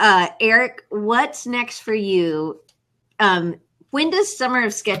 so Eric, what's next for you? When does Summer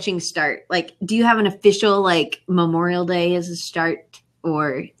of Sketching start? Like, do you have an official Memorial Day as a start,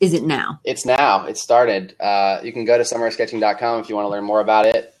 or is it now? It's now. It started. You can go to summerofsketching.com if you want to learn more about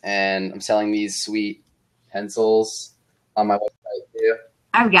it. And I'm selling these sweet pencils on my website too.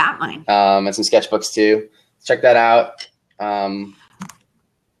 I've got mine. And some sketchbooks too. Check that out. I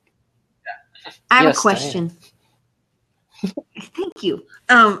have a question. Thank you.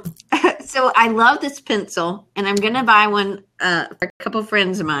 So I love this pencil, and I'm going to buy one for a couple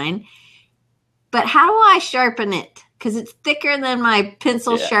friends of mine. But how do I sharpen it? Because it's thicker than my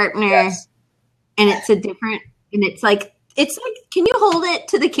pencil sharpener, and it's a different. And it's like, can you hold it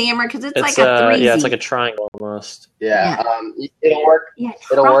to the camera? Because it's like a 3Z. Yeah, it's like a triangle almost. Yeah. It'll work. Yeah,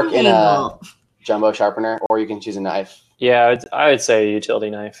 it'll work in a jumbo sharpener, or you can choose a knife. Yeah, I would say a utility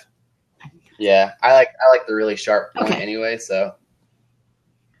knife. Yeah, I like the really sharp point anyway. So,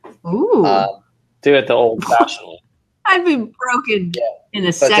 ooh, do it the old-fashioned way. I'd be broken in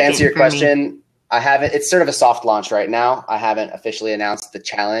a second. To answer your question, I haven't. It's sort of a soft launch right now. I haven't officially announced the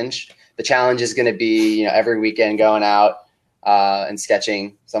challenge. The challenge is going to be, every weekend going out and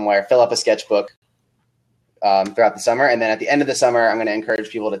sketching somewhere. Fill up a sketchbook throughout the summer, and then at the end of the summer, I'm going to encourage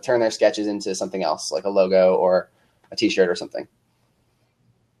people to turn their sketches into something else, like a logo or a T-shirt or something.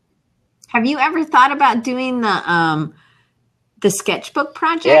 Have you ever thought about doing the sketchbook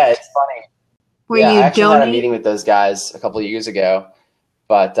project? Yeah, it's funny. Where I you actually donate? had a meeting with those guys a couple of years ago,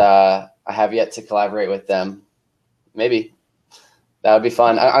 but I have yet to collaborate with them. Maybe that would be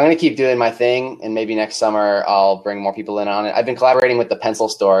fun. I'm going to keep doing my thing, and maybe next summer I'll bring more people in on it. I've been collaborating with the pencil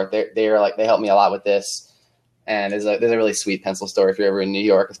store. They help me a lot with this, and there's a really sweet pencil store if you're ever in New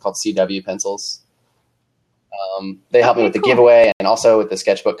York. It's called CW Pencils. They help me with the giveaway and also with the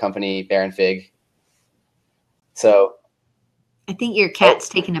sketchbook company Bear and Fig. So I think your cat's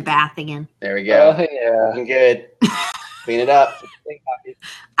taking a bath again. there we go. Oh, yeah. Looking good. Clean it up.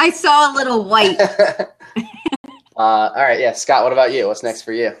 I saw a little white. All right, yeah, Scott. What about you? What's next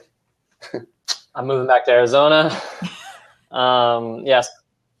for you? I'm moving back to Arizona. Yes.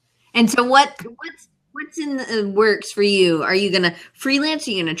 And so what's in the works for you? Are you gonna freelance?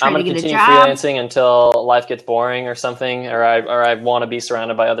 Are you gonna try I'm to going to get a continue job? freelancing until life gets boring or something, or I want to be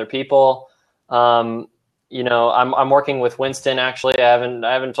surrounded by other people. I'm working with Winston. Actually, I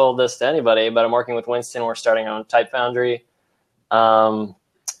haven't told this to anybody, but I'm working with Winston. We're starting our own type foundry. So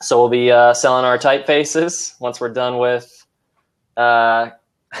we'll be selling our typefaces once we're done with, once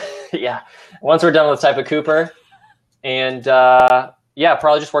we're done with Type of Cooper, and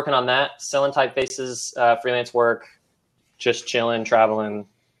probably just working on that, selling typefaces, freelance work, just chilling, traveling.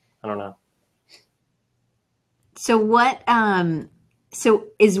 I don't know. So what? So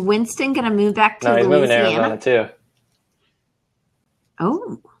is Winston going to move back to No, he's moving to Louisiana? Arizona too.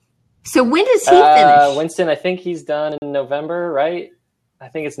 Oh, so when does he finish? Winston, I think he's done in November, right? I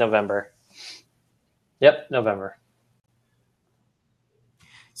think it's November. Yep, November.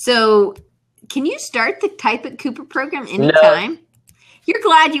 So can you start the Type at Cooper program anytime? No. You're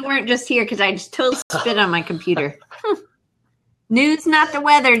glad you weren't just here because I just totally spit on my computer. News, not the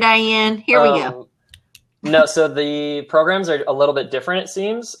weather, Diane. Here we go. No, so the programs are a little bit different, it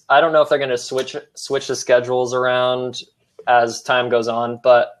seems. I don't know if they're going to switch the schedules around as time goes on,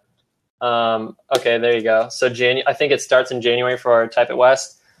 but okay, there you go. So I think it starts in January for Type at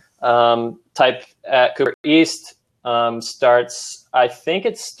West. Type at Cooper East starts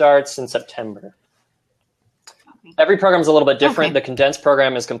in September. Every program is a little bit different. Okay. The condensed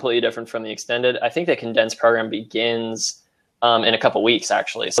program is completely different from the extended. I think the condensed program begins in a couple weeks,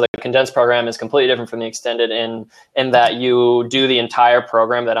 actually. So the condensed program is completely different from the extended in that you do the entire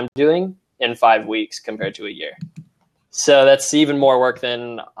program that I'm doing in 5 weeks compared to a year. So that's even more work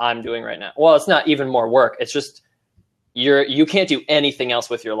than I'm doing right now. Well, it's not even more work. It's just you can't do anything else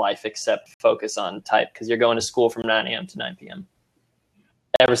with your life except focus on type because you're going to school from 9 a.m. to 9 p.m.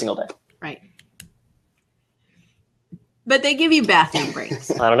 every single day. Right. But they give you bathroom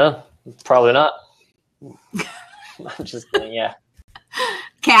breaks. I don't know. Probably not. I'm just kidding, yeah.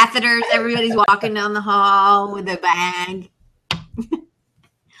 Catheters, everybody's walking down the hall with a bag.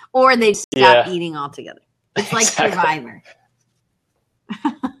 Or they stop eating altogether. It's like Survivor.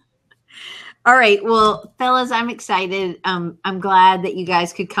 All right. Well, fellas, I'm excited. I'm glad that you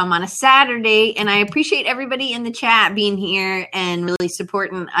guys could come on a Saturday. And I appreciate everybody in the chat being here and really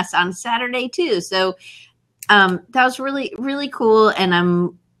supporting us on Saturday too. So that was really, really cool. And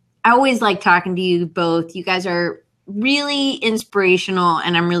I always like talking to you both. You guys are really inspirational,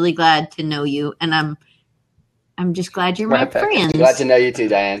 and I'm really glad to know you. And I'm just glad you're my friends. Glad to know you too,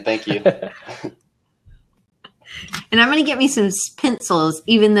 Diane. Thank you. And I'm going to get me some pencils,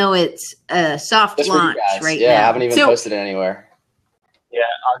 even though it's a soft just launch right now. Yeah, I haven't even posted it anywhere. Yeah,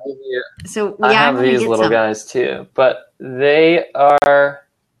 I'll give you. So I have these little guys too, but they are.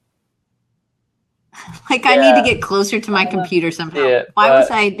 Like I need to get closer to my computer somehow. Yeah, why was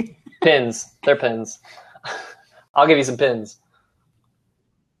I? Pins. They're pins. I'll give you some pins.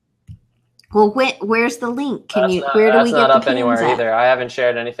 Well, where's the link? Where do we get the pins? That's not up anywhere either. I haven't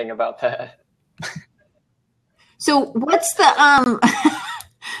shared anything about that. So what's the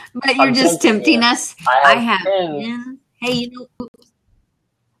But you're just tempting us. I have pins. Hey,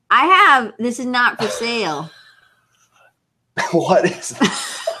 I have. This is not for sale. What is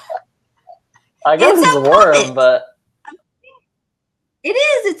this? I guess it's a worm, but it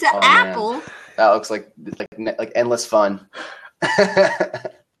is. It's an apple. Man. That looks like endless fun. It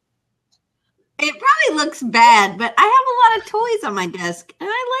probably looks bad, but I have a lot of toys on my desk, and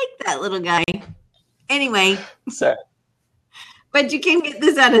I like that little guy. Anyway, sorry, but you can get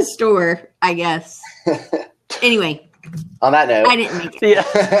this at a store, I guess. Anyway, on that note, I didn't make it.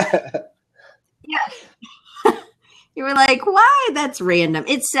 Yeah. You were like, why? That's random.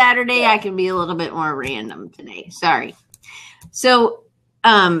 It's Saturday. I can be a little bit more random today. Sorry. So,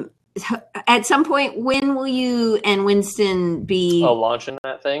 at some point, when will you and Winston be launching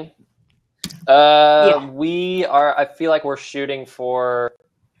that thing? We are. I feel like we're shooting for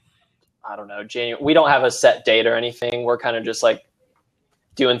I don't know, January. We don't have a set date or anything. We're kind of just like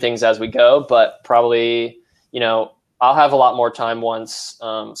doing things as we go, but probably, I'll have a lot more time once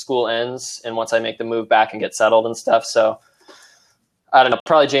school ends and once I make the move back and get settled and stuff. So I don't know,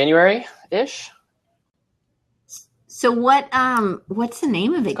 probably January-ish. So what's the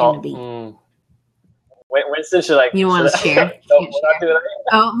name of it going to be? Winston should You want to share? No, we're not doing that.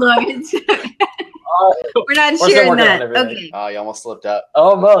 Oh, look, we're not sharing that. Okay. Oh, you almost slipped up.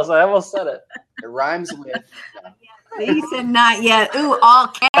 Almost. I almost said it. It rhymes with. He said not yet. Ooh, all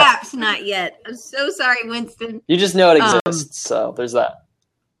caps, not yet. I'm so sorry, Winston. You just know it exists, so there's that.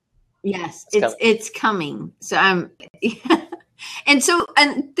 Yes, it's coming. So I'm, and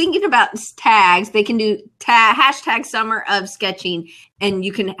thinking about tags, they can do hashtag summer of sketching, and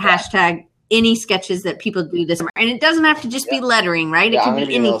you can hashtag any sketches that people do this summer, and it doesn't have to just be lettering, right? Yeah, it can I'm going to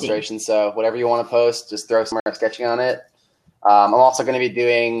be be an anything. illustration, so whatever you want to post, just throw summer of sketching on it. I'm also going to be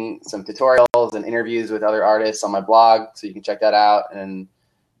doing some tutorials and interviews with other artists on my blog, so you can check that out. And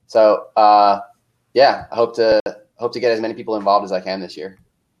so, I hope to get as many people involved as I can this year.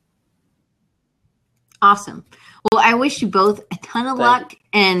 Awesome. Well, I wish you both a ton of luck,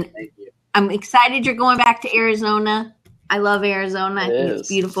 and I'm excited you're going back to Arizona. I love Arizona. I think it's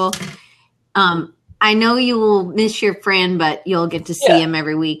beautiful. I know you will miss your friend, but you'll get to see him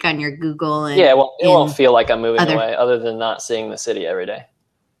every week on your Google. And, it won't feel like I'm moving away, other than not seeing the city every day.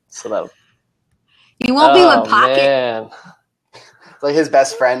 So that you won't be with Pocket. Man. It's like his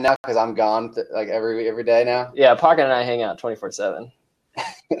best friend now because I'm gone like every day now. Yeah, Pocket and I hang out 24/7.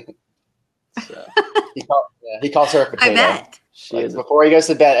 So. He calls her a potato. I bet. Before he goes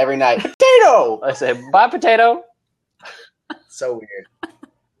to bed every night, potato. I say, bye, potato. So weird.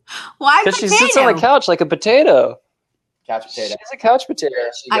 Why? Because she sits on the couch like a potato. Couch potato. She's a couch potato.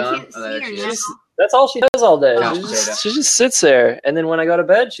 I can't see her now. That's all she does all day. She just sits there, and then when I go to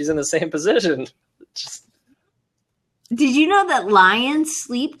bed, she's in the same position. Did you know that lions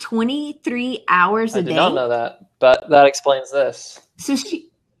sleep 23 hours a day? I did not know that, but that explains this. So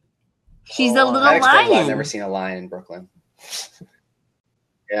she's a little lion. lion. I've never seen a lion in Brooklyn.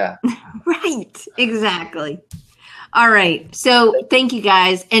 Yeah. Right. Exactly. All right. So thank you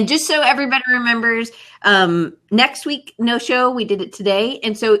guys. And just so everybody remembers, next week, no show. We did it today.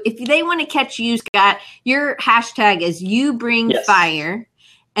 And so if they want to catch you, Scott, your hashtag is you bring fire.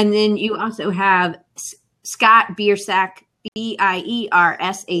 And then you also have Scott Biersack,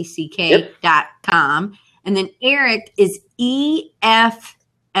 BIERSACK.com. And then Eric is EF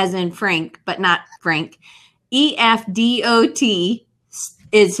as in Frank, but not Frank. EFDOT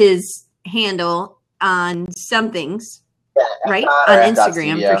is his handle on somethings, right? On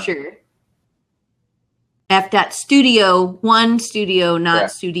Instagram for sure. F.studio, one studio,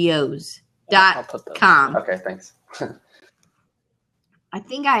 not studios.com. Okay, thanks. I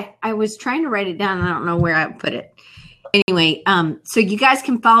think I was trying to write it down. And I don't know where I put it. Anyway, so you guys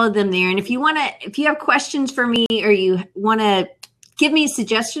can follow them there. And if you have questions for me or you want to give me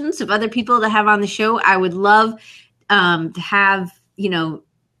suggestions of other people to have on the show, I would love to have,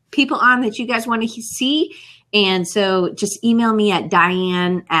 people on that you guys want to see. And so just email me at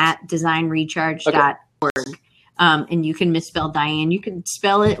diane@designrecharge.org. And you can misspell Diane. You can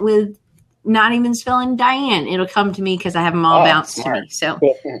spell it with not even spelling Diane. It'll come to me because I have them all bounced to me. So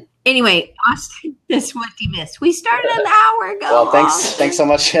anyway, Austin, this what you missed. We started an hour ago. Well, thanks so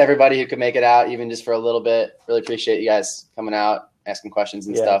much to everybody who could make it out, even just for a little bit. Really appreciate you guys coming out, asking questions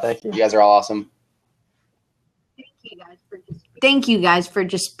and stuff. Thank you. You guys are all awesome. Thank you guys for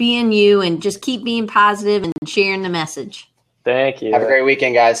just being you and just keep being positive and sharing the message. Thank you. Have a great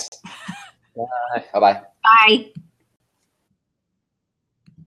weekend, guys. Bye. Bye-bye. Bye.